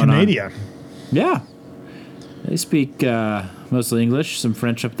going Canada. on. Yeah. They speak mostly English, some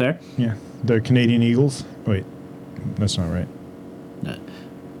French up there. Yeah. They're Canadian Eagles. Wait, that's not right.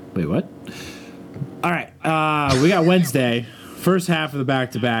 Wait, what? All right. We got Wednesday, first half of the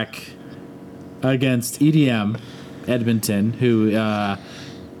back-to-back against EDM Edmonton, who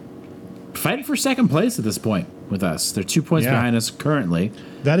fighting for second place at this point with us. They're 2 points behind us currently.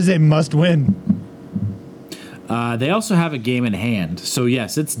 That is a must-win. They also have a game in hand, so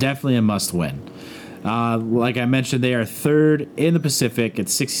yes, it's definitely a must-win. Like I mentioned, they are third in the Pacific at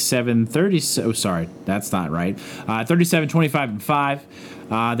 67-30. Oh, sorry, that's not right. 37-25-5.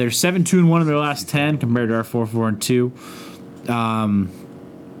 They're 7-2-1 in their last 10 compared to our 4-4-2.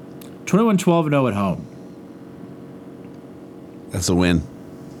 21-12-0 at home. That's a win.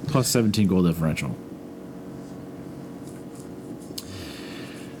 Plus 17 goal differential.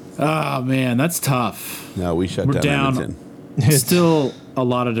 Oh, man, that's tough. No, we shut We're down down. Edmonton. Still a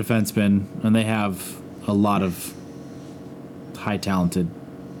lot of defensemen, and they have a lot of high talented,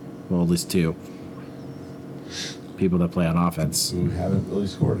 well, at least two people that play on offense. We haven't really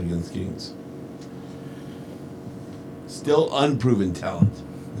scored against Kings. Still unproven talent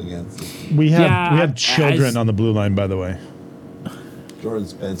against We Yeah, have children on the blue line, by the way. Jordan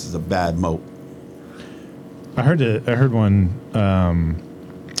Spence is a bad moat. I heard one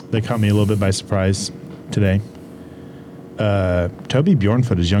that caught me a little bit by surprise today. Toby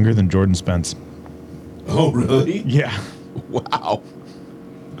Bjornfoot is younger than Jordan Spence. Oh, really? Yeah. Wow.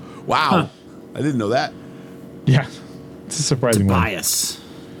 Wow. I didn't know that. Yeah. It's a surprising one. Bias.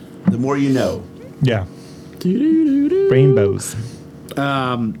 The more you know. Yeah. Rainbows.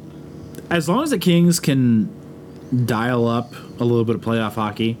 As long as the Kings can dial up a little bit of playoff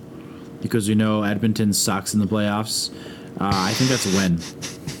hockey, because we know Edmonton sucks in the playoffs, I think that's a win.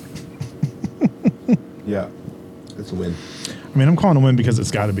 Yeah. It's a win. I mean, I'm calling a win because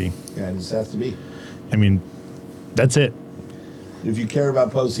it's got to be. Yeah, it just has to be. I mean, that's it. If you care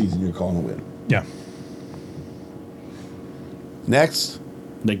about postseason, you're calling a win. Yeah. Next.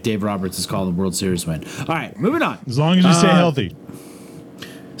 Like Dave Roberts is calling the World Series win. All right, moving on. As long as you stay healthy.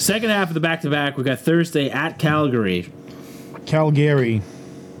 Second half of the back-to-back, we got Thursday at Calgary. Calgary.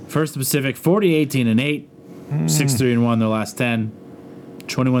 First Pacific, 40-18-8, 6-3-1 their last 10,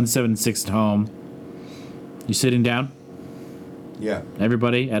 21-7-6 at home. You sitting down? Yeah.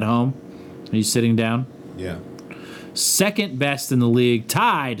 Everybody at home? Are you sitting down? Yeah. Second best in the league,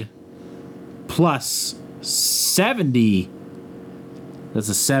 tied, plus 70. That's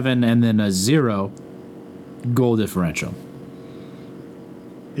a 7 and then a 0 goal differential.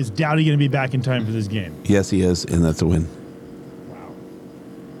 Is Doughty going to be back in time for this game? Yes, he is, and that's a win.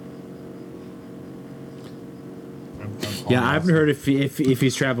 Yeah, I haven't heard if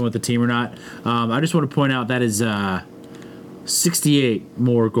he's traveling with the team or not. I just want to point out that is 68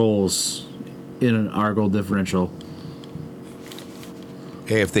 more goals in our goal differential.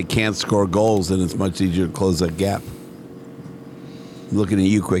 Hey, if they can't score goals, then it's much easier to close that gap. I'm looking at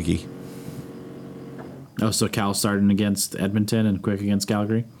you, Quickie. Oh, so Cal starting against Edmonton and Quick against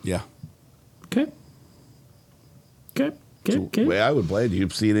Calgary? Yeah. Okay. The way I would play it. Do you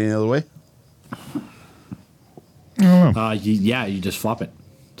see it any other way? You just flop it.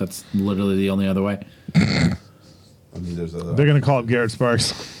 That's literally the only other way. I mean, there's other. They're going to call up Garrett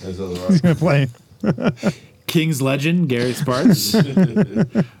Sparks. There's other. He's going to play. Kings legend, Gary Sparks.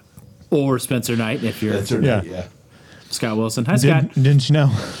 Or Spencer Knight, if you're Yeah. Scott Wilson. Hi, Scott. Didn't you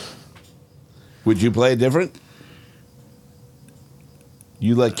know? Would you play it different?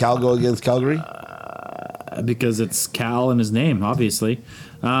 You let Cal go against Calgary? Because it's Cal in his name, obviously. This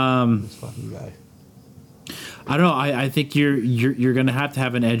fucking guy. I don't know. I think you're going to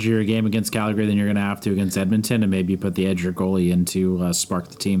have an edgier game against Calgary than you're going to have to against Edmonton, and maybe put the edgier goalie in to spark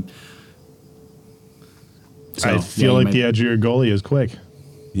the team. So, I feel like the edge of your goalie is Quick.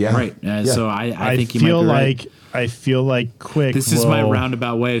 Yeah. Right. So I think you feel might be right. I feel like Quick. This is my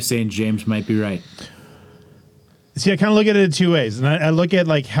roundabout way of saying James might be right. See, I kind of look at it in two ways, and I look at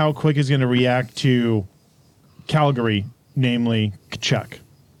like how Quick is going to react to Calgary, namely Tkachuk,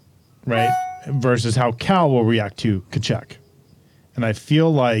 right? Versus how Cal will react to Tkachuk. And I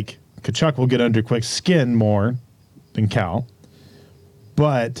feel like Tkachuk will get under Quick's skin more than Cal,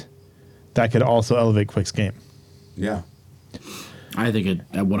 but that could also elevate Quick's game. Yeah. I think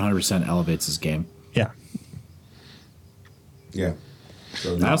it 100% elevates his game. Yeah. Yeah.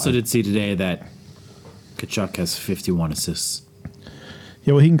 So I also did see today that Tkachuk has 51 assists.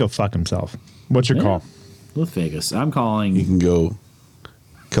 Yeah, well, he can go fuck himself. What's your call? With Vegas. I'm calling. He can go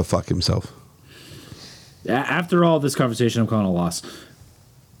fuck himself. After all this conversation, I'm calling a loss.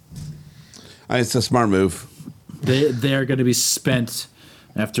 It's a smart move. They're going to be spent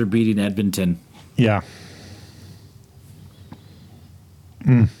after beating Edmonton. Yeah.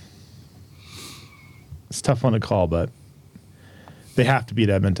 It's a tough one to call, but they have to beat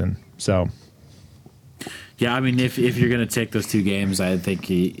Edmonton. So, yeah, I mean, if you're going to take those two games, I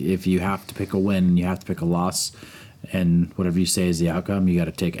think if you have to pick a win, you have to pick a loss. And whatever you say is the outcome, you got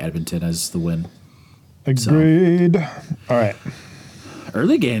to take Edmonton as the win. agreed. All right.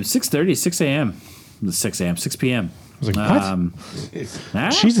 Early game, 6:30, 6 a.m. 6 a.m., 6 p.m. I was like,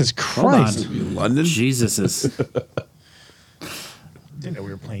 what? Jesus Christ. London? Jesus is. Didn't know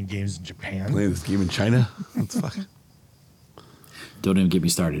we were playing games in Japan. Playing this game in China? What the fuck? Don't even get me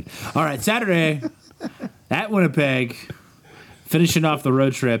started. All right, Saturday at Winnipeg, finishing off the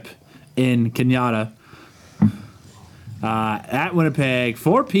road trip in Kenyatta. At Winnipeg,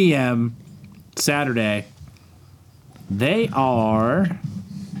 4 p.m. Saturday. They are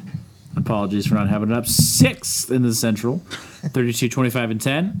Apologies for not having it up. 6th in the Central.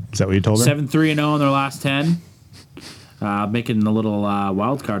 32-25-10. Is that what you told her? 7-3-0 in their last 10. Making a little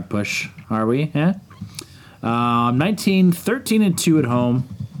wild card push, are we? Yeah. 19-13-2 at home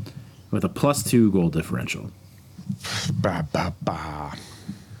with a +2 goal differential. Bah, bah, bah.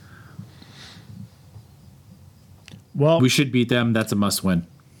 Well, We should beat them. That's a must win.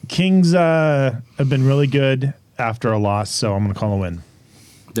 Kings have been really good after a loss, so I'm going to call a win.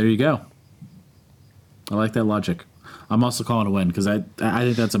 There you go. I like that logic. I'm also calling a win because I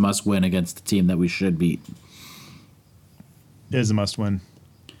think that's a must win against the team that we should beat. It is a must win.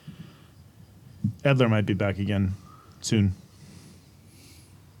 Edler might be back again soon.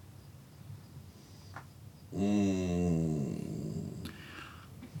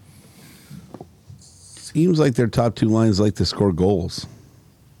 Seems like their top two lines like to score goals.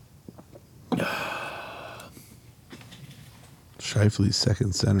 Shifley's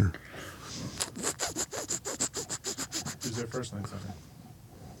second center. Who's their first line center?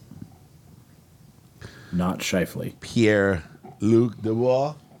 Not Shifley. Pierre-Luc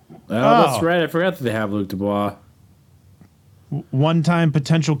Dubois. Oh, that's right. I forgot that they have Luc Dubois. One-time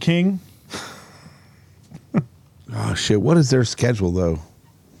potential king. Oh, shit. What is their schedule, though?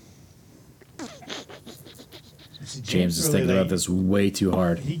 James is thinking about this way too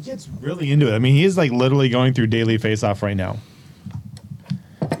hard. He gets really into it. I mean, he is like literally going through daily face-off right now.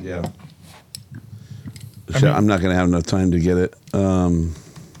 Yeah. Shit, I'm not going to have enough time to get it. Let's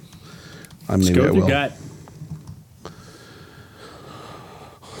Maybe go I with your will. gut.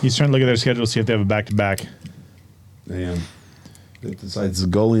 He's trying to look at their schedule, see if they have a back-to-back. Damn. That decides the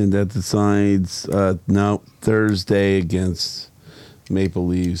goalie, and that decides no, Thursday against Maple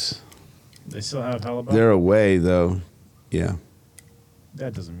Leafs. They still have Hellebuck? They're away, though. Yeah.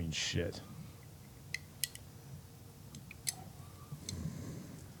 That doesn't mean shit.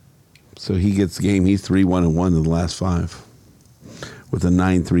 So he gets the game. He's 3-1-1 in the last 5 with a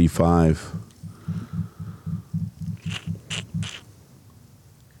 9.35.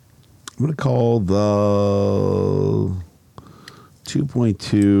 I'm going to call the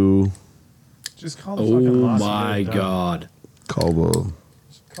 2.2. Just call the fucking loss. Oh, my God. Call the.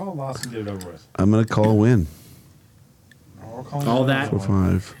 Call a loss and get it over with. I'm going to call a win. All that. 4,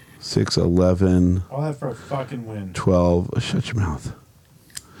 5, 6, 11, All that for a fucking win. 12. Shut your mouth.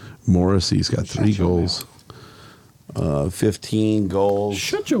 Morrissey's got 3 goals. 15 goals.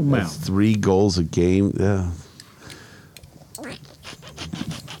 Shut your That's mouth. 3 goals a game. Yeah.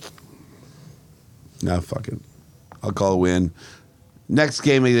 Nah, fuck it. I'll call a win. Next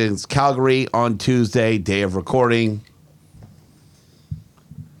game against Calgary on Tuesday, day of recording.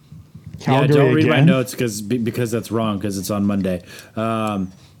 Calgary don't read my again? notes because that's wrong because it's on Monday. Oh,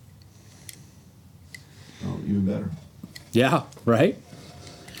 even better. Yeah, right?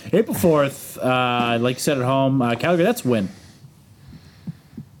 April 4th, like you said at home, Calgary, that's a win.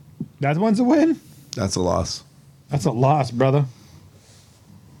 That one's a win? That's a loss. That's a loss, brother.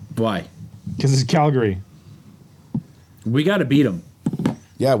 Why? Because it's Calgary. We got to beat them.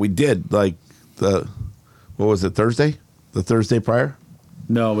 Yeah, we did. Like what was it, Thursday? The Thursday prior?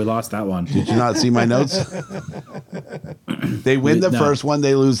 No, we lost that one. Did you not see my notes? They win the No. first one,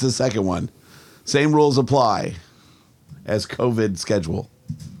 they lose the second one. Same rules apply as COVID schedule.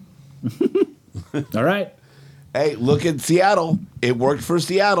 All right. Hey, look at Seattle. It worked for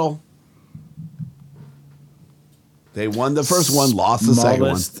Seattle. They won the first one, lost the second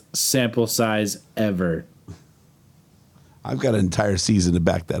one. Smallest sample size ever. I've got an entire season to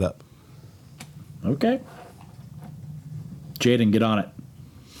back that up. Okay. Jaden, get on it.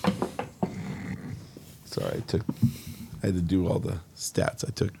 Sorry, I had to do all the stats.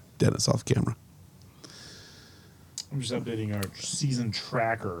 I took Dennis off camera. I'm just updating our season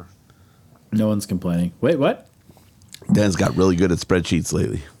tracker. No one's complaining. Wait, what? Dennis got really good at spreadsheets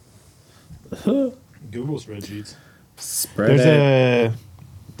lately. Google spreadsheets. Spread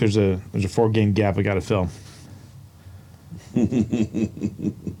There's a 4-game gap I got to fill.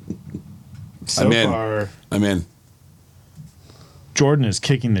 So I'm in. far, I'm in. Jordan is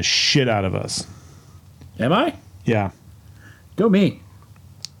kicking the shit out of us. Am I? Yeah. Go me.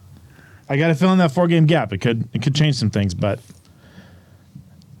 I got to fill in that 4-game gap. It could change some things, but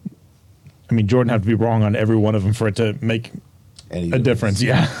I mean, Jordan had to be wrong on every one of them for it to make a difference.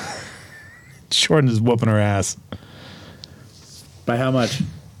 Yeah. Jordan is whooping her ass. By how much?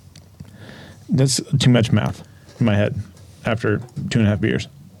 That's too much math in my head after 2.5 beers.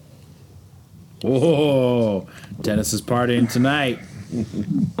 Whoa. Dennis is partying tonight.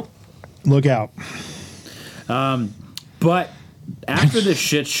 Look out. But after this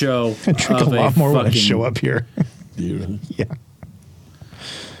shit show, I drink a lot more when I show up here. You. Yeah.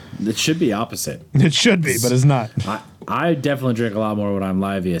 It should be opposite. It should be, but it's not. I definitely drink a lot more when I'm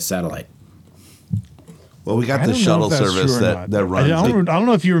live via satellite. Well, we got I the don't know shuttle if that's service true or that not. runs. I don't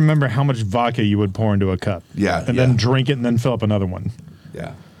know if you remember how much vodka you would pour into a cup. Yeah, And then drink it and then fill up another one.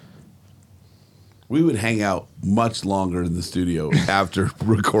 Yeah. We would hang out much longer in the studio after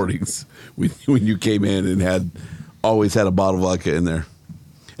recordings when you came in and always had a bottle of vodka in there.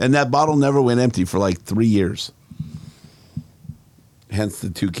 And that bottle never went empty for like 3 years. Hence the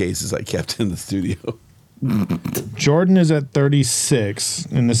 2 cases I kept in the studio. Jordan is at 36,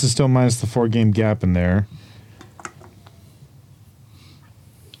 and this is still minus the 4-game gap in there.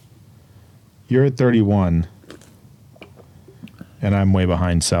 You're at 31. And I'm way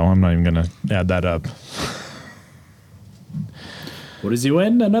behind, so I'm not even going to add that up. What does he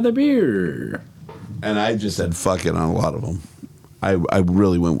win? Another beer. And I just said fuck it on a lot of them. I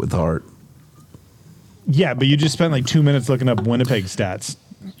really went with heart. Yeah, but you just spent like 2 minutes looking up Winnipeg stats.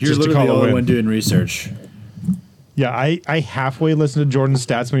 You're just to literally call the a only win. one doing research. Yeah, I halfway listen to Jordan's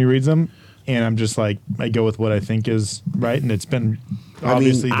stats when he reads them, and I'm just like, I go with what I think is right, and it's been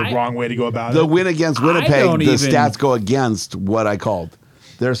obviously the wrong way to go about The it. win against Winnipeg, the stats go against what I called.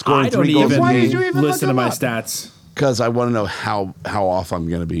 They're scoring 3 goals a Why did game. you even Listen to look my them up? stats. Because I want to know how off I'm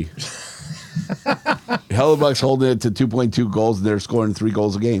going to be. Hellebuck's holding it to 2.2 goals, and they're scoring 3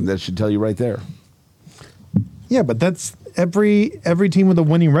 goals a game. That should tell you right there. Yeah, but that's every team with a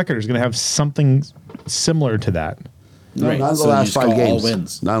winning record is going to have something similar to that. No, Right, not in the so you last just 5 call all games.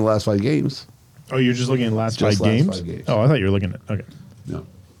 wins. Not in the last 5 games. Oh, you're just looking at last Just 5 last games? 5 games. Oh, I thought you were looking at okay. No.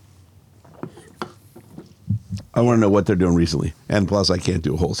 I want to know what they're doing recently. And plus, I can't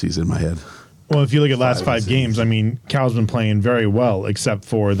do a whole season in my head. Well, if you look at last 5 5 games, I mean, Cal's been playing very well, except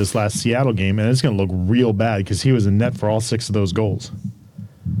for this last Seattle game, and it's going to look real bad because he was in net for all 6 of those goals.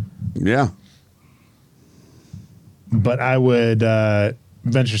 Yeah. But I would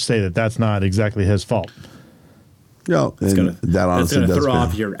venture to say that that's not exactly his fault. No, It's and gonna, that that's honestly gonna does throw matter.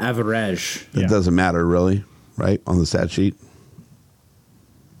 off your average. It Yeah. doesn't matter, really, right, on the stat sheet.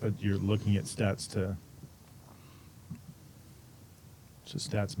 But you're looking at stats to. So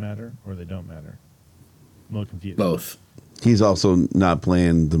stats matter or they don't matter? I'm a little confused. Both. He's also not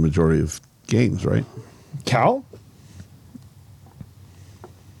playing the majority of games, right? Cal?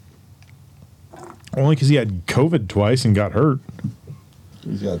 Only because he had COVID twice and got hurt.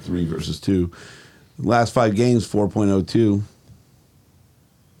 He's got 3 versus 2. Last 5 games, 4.02.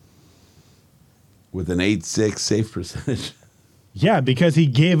 With an 8.6 save percentage. Yeah, because he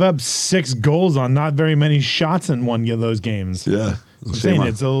gave up 6 goals on not very many shots in one of those games. Yeah. I'm saying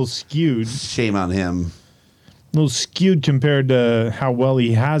it's a little skewed. Shame on him. A little skewed compared to how well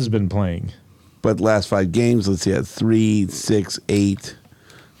he has been playing. But last 5 games, let's see, at 3, 6, 8,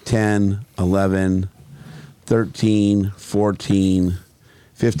 10, 11, 13, 14,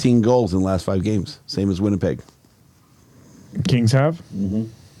 15 goals in the last 5 games. Same as Winnipeg. Kings have? Mm-hmm.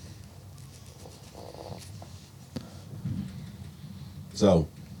 So,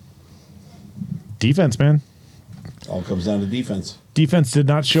 Defense, man. all comes down to defense. Defense did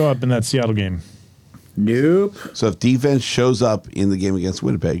not show up in that Seattle game. Nope. So if defense shows up in the game against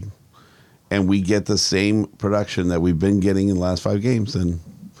Winnipeg and we get the same production that we've been getting in the last 5 games, then,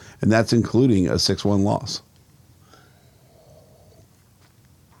 and that's including a 6-1 loss.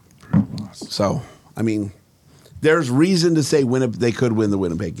 So, I mean, there's reason to say they could win the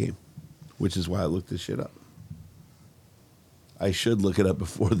Winnipeg game, which is why I looked this shit up. I should look it up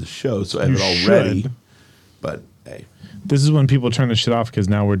before the show so I have You it all ready. should. But, hey. This is when people turn the shit off because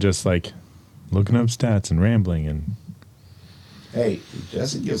now we're just like looking up stats and rambling and Hey,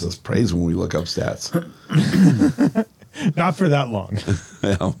 Jesse gives us praise when we look up stats. not for that long.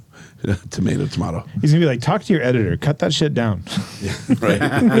 Well, tomato. He's gonna be like, talk to your editor, cut that shit down.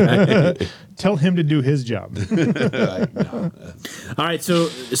 Right. Tell him to do his job. All right, so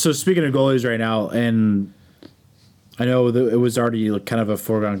speaking of goalies right now, and I know that it was already kind of a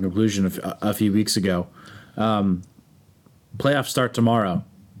foregone conclusion a few weeks ago. Playoffs start tomorrow.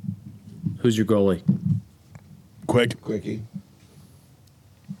 Who's your goalie? Quickie.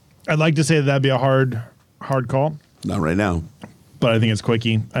 I'd like to say that'd be a hard call, Not right now. but I think it's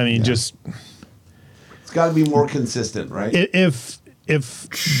Quickie. I mean, just It's got to be more consistent, right? if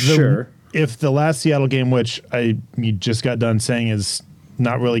Sure. if the last Seattle game, which you just got done saying is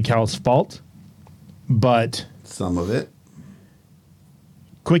not really Cal's fault, but Some of it.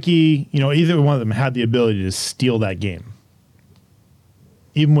 Quickie, either one of them had the ability to steal that game.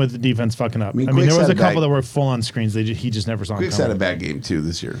 Even with the defense fucking up. I mean, Quick's there was had a couple bad- that were full on screens. He just never saw them Quick's had coming. a bad game too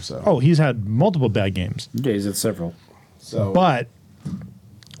this year, so. Oh, he's had multiple bad games. Yeah, he's at several. So But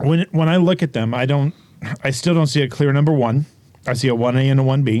when I look at them, I still don't see a clear number one. I see a 1A and a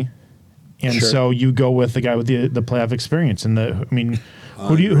 1B. And so you go with the guy with the playoff experience. And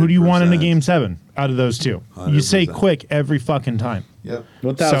who do you want in a game 7 out of those two? 100%. You say Quick every fucking time. Yep.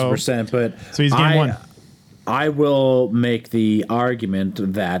 1,000%. But so he's game 1. I will make the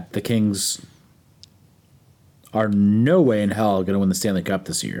argument that the Kings are no way in hell going to win the Stanley Cup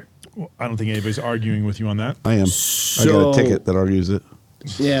this year. Well, I don't think anybody's arguing with you on that. I am. I got a ticket that argues it.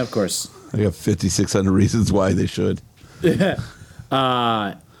 Yeah, of course. I got 5,600 reasons why they should.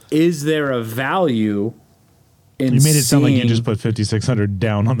 Is there a value in You made it sound like you just put 5,600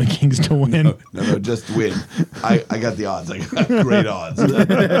 down on the Kings to win. No, just to win. I got the odds. I got great odds. Put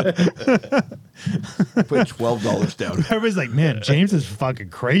 $12 down. Everybody's like, man, James is fucking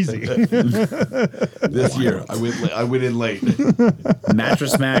crazy. This year, I went in late.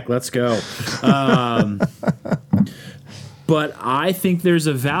 Mattress Mac, let's go. But I think there's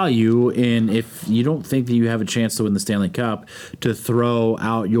a value in, if you don't think that you have a chance to win the Stanley Cup, to throw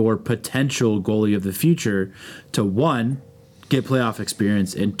out your potential goalie of the future to, 1, get playoff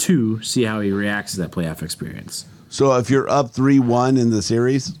experience, and 2, see how he reacts to that playoff experience. So if you're up 3-1 in the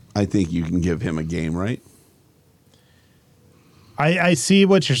series, I think you can give him a game, right? I see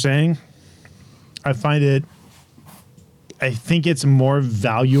what you're saying. I think it's more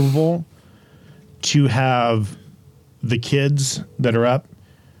valuable to have the kids that are up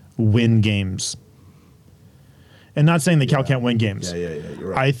win games. And not saying that Cal can't win games. Yeah, you're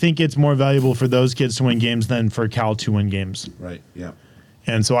right. I think it's more valuable for those kids to win games than for Cal to win games. Right, yeah.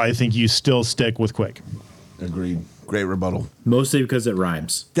 And so I think you still stick with Quick. Agreed. Great rebuttal. Mostly because it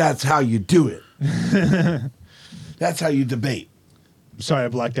rhymes. That's how you do it. That's how you debate. Sorry, I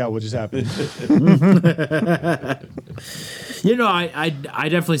blacked out what just happened. I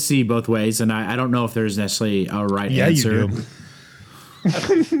definitely see both ways, and I don't know if there's necessarily a right answer. You do. I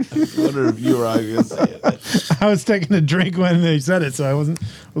wonder if you were going to say it. I was taking a drink when they said it, so I was a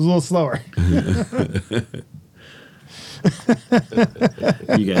little slower.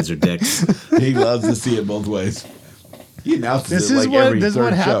 You guys are dicks. He loves to see it both ways. He announces This it is like what every this is third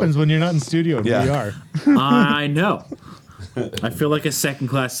what happens show. when you're not in studio. And Yeah. we are. I know. I feel like a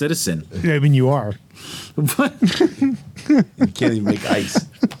second-class citizen. Yeah, I mean, you are. You can't even make ice.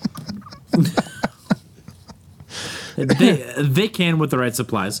 They can with the right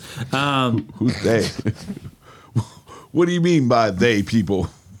supplies. Who's they? What do you mean by they people?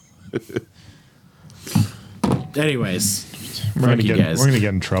 Anyways, We're gonna you guys. get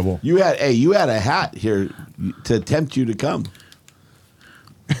in trouble. You had a hat here to tempt you to come.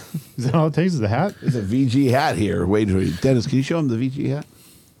 Is that all it takes? Is the hat? There's a VG hat here. Wait for you. Dennis, can you show him the VG hat?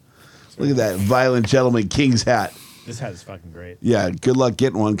 Look at that Violent Gentleman King's hat. This hat is fucking great. Yeah, good luck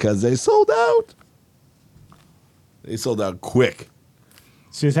getting one because they sold out. They sold out quick.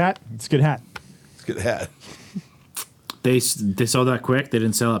 See his hat? It's a good hat. It's a good hat. They sold out quick. They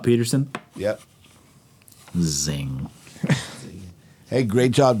didn't sell out Peterson. Yep. Zing. Hey,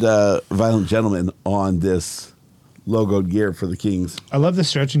 great job to Violent Gentleman on this logoed gear for the Kings. I love the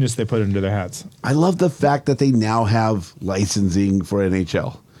stretchiness they put into their hats. I love the fact that they now have licensing for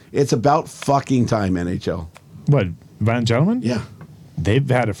NHL. It's about fucking time, NHL. What, Violent Gentlemen? Yeah. They've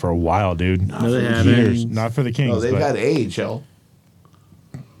had it for a while, dude. No, they haven't. Years. Not for the Kings. No, they've but had AHL.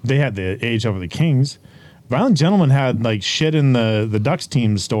 They had the AHL for the Kings. Violent Gentlemen had like shit in the Ducks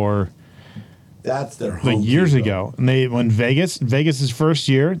team store That's their home like years team, ago. And when Vegas's first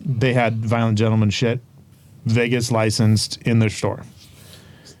year, they had Violent Gentlemen shit. Vegas licensed in their store.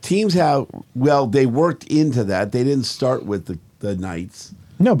 Teams have, well, they worked into that. They didn't start with the Knights.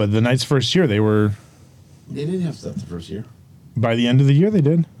 No, but the Knights' first year, they were. They didn't have stuff the first year. By the end of the year, they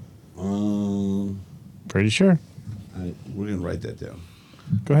did. Pretty sure. We're going to write that down.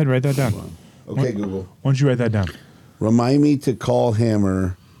 Go ahead, write that down. Okay, Google. Why don't you write that down? Remind me to call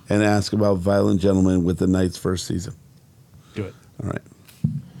Hammer and ask about Violent Gentleman with the Knights' first season. Do it. All right.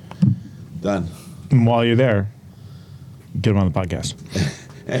 Done. And while you're there, get them on the podcast.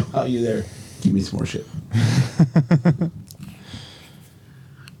 And while you're there, give me some more shit.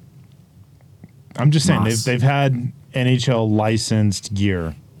 I'm just saying, Moss. they've had NHL licensed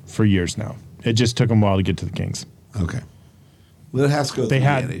gear for years now. It just took them a while to get to the Kings. Okay. Well, it has to go They through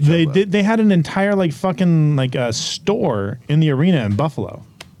had the NHL, they had an entire like fucking like a store in the arena in Buffalo.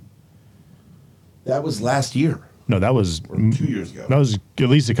 That was last year. No, that was Or 2 years ago. that was at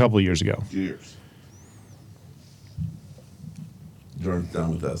least a couple of years ago. 2 years. Jordan's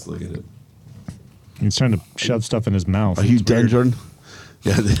done with us. Look at it. He's trying to shove stuff in his mouth. Are you It's done, weird. Jordan?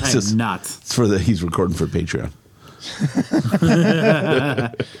 Yeah, I this am is not. it's for he's recording for Patreon.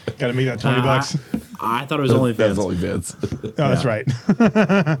 Got to meet that $20. I thought it was only That's fans. only Vince. Oh, that's right.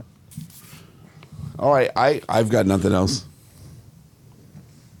 All right, I've got nothing else.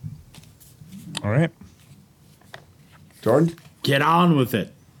 All right. Jordan? Get on with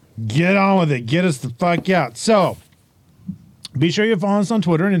it. Get on with it. Get us the fuck out. So, be sure you follow us on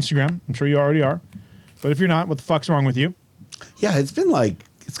Twitter and Instagram. I'm sure you already are. But if you're not, what the fuck's wrong with you? Yeah, it's been like,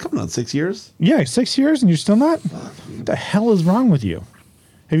 it's coming on 6 years. Yeah, 6 years and you're still not? What the hell is wrong with you?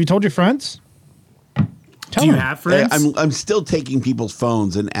 Have you told your friends? Tell Do you them. have friends? I'm still taking people's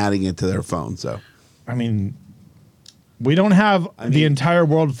phones and adding it to their phone. So I mean, we don't have the entire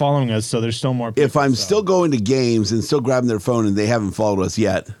world following us, so there's still more people. if I'm still going to games and still grabbing their phone and they haven't followed us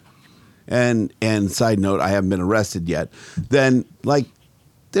yet, and side note, I haven't been arrested yet, then like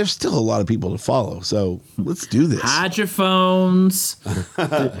there's still a lot of people to follow. So let's do this. Hide your phones.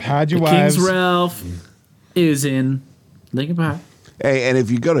 Hide your wives. King's Ralph is in Lincoln Park. Hey, and if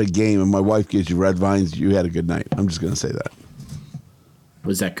you go to a game and my wife gives you red vines, you had a good night. I'm just going to say that.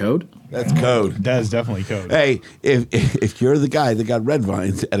 Was that code? That's code. That is definitely code. Hey, if you're the guy that got red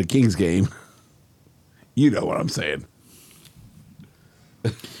vines at a Kings game, you know what I'm saying.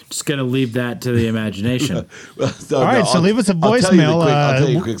 Just gonna leave that to the imagination. All right, so leave us a voicemail I'll tell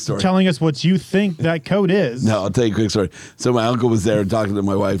you a quick story. telling us what you think that code is. No, I'll tell you a quick story. So my uncle was there talking to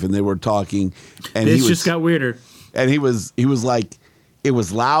my wife, and they were talking, and This just got weirder. and he was like, it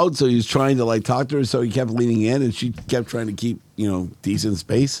was loud, so he was trying to like talk to her, so he kept leaning in, and she kept trying to keep decent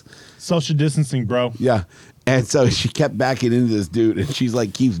space. Social distancing, bro. Yeah. And so she kept backing into this dude, and she's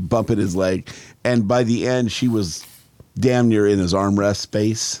like keeps bumping his leg, and by the end she was damn near in his armrest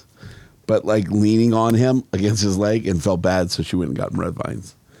space, but like leaning on him against his leg, and felt bad, so she went and got red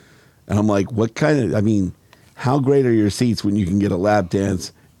vines. And I'm like, what kind of? I mean, how great are your seats when you can get a lap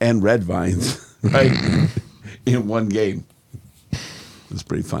dance and red vines, right, in one game? It's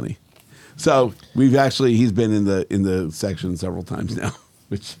pretty funny. So he's been in the section several times now,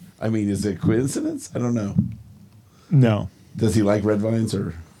 which I mean, is it a coincidence? I don't know. No. Does he like red vines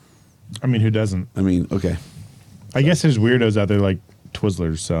or? I mean, who doesn't? I mean, okay. I guess there's weirdos out there like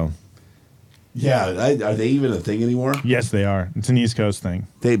Twizzlers, so. Yeah, are they even a thing anymore? Yes, they are. It's an East Coast thing.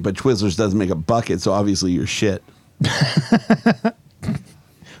 But Twizzlers doesn't make a bucket, so obviously you're shit.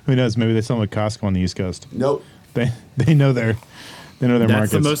 Who knows? Maybe they sell them at Costco on the East Coast. Nope. They know their That's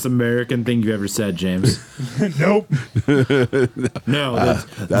markets. the most American thing you've ever said, James. Nope. No,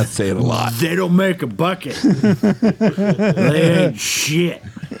 That's saying a lot. they don't make a bucket. They ain't shit.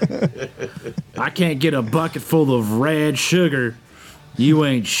 I can't get a bucket full of red sugar. You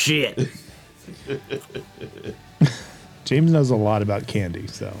ain't shit. James knows a lot about candy,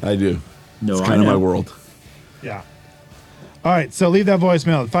 so. I do. No, It's I kind of know. my world. Yeah. All right, so leave that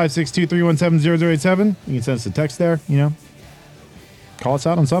voicemail at 562-317-0087. You can send us a text there, Call us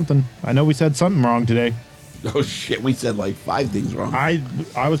out on something. I know we said something wrong today. Oh shit, we said like 5 things wrong. I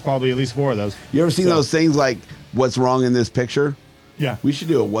was probably at least 4 of those. You ever seen those things like what's wrong in this picture? Yeah. We should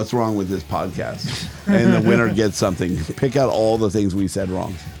do a what's wrong with this podcast. And the winner gets something. Pick out all the things we said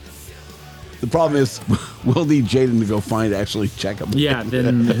wrong. The problem is we'll need Jaden to go actually check them. Yeah,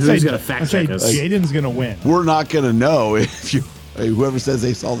 then who's going to fact check us? Jaden's going to win. We're not going to know if whoever says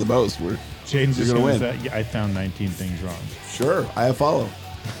they saw the most, Jaden's you're just gonna going win. to say, I found 19 things wrong. Sure, I have follow.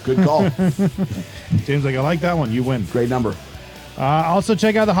 Good call. James like, I like that one. You win. Great number. Also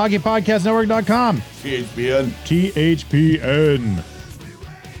check out the hockeypodcastnetwork.com. THPN. THPN.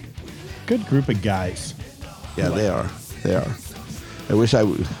 Good group of guys. Yeah, they are. They are. I wish I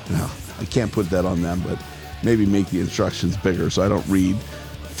would. No, I can't put that on them, but maybe make the instructions bigger so I don't read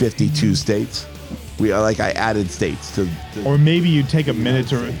 52 states. I added states to Or maybe you take a minute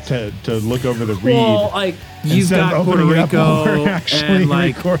to look over the read. Well, like, you've Instead of got Puerto opening it up while Rico we're actually and,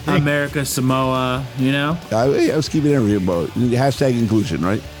 like, recording. America, Samoa, I was keeping everything about hashtag inclusion,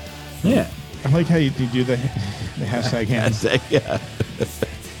 right? Yeah. I like how you do the hashtag hands. Yeah.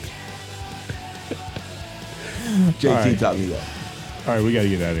 JT All right. taught me that. All right, we got to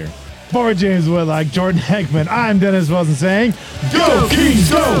get out of here. For James Whitlock, Jordan Heckman, I'm Dennis Wilson saying, Go Kings,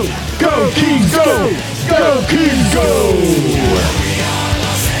 go! Go Kings, go! Go Kings, go!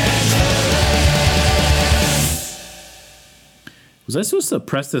 Was I supposed to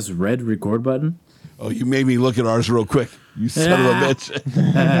press this red record button? Oh, you made me look at ours real quick. You son of a bitch.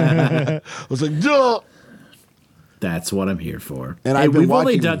 I was like, duh. That's what I'm here for. And I've been we've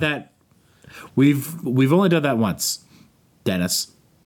only watching- done that. We've only done that once, Dennis.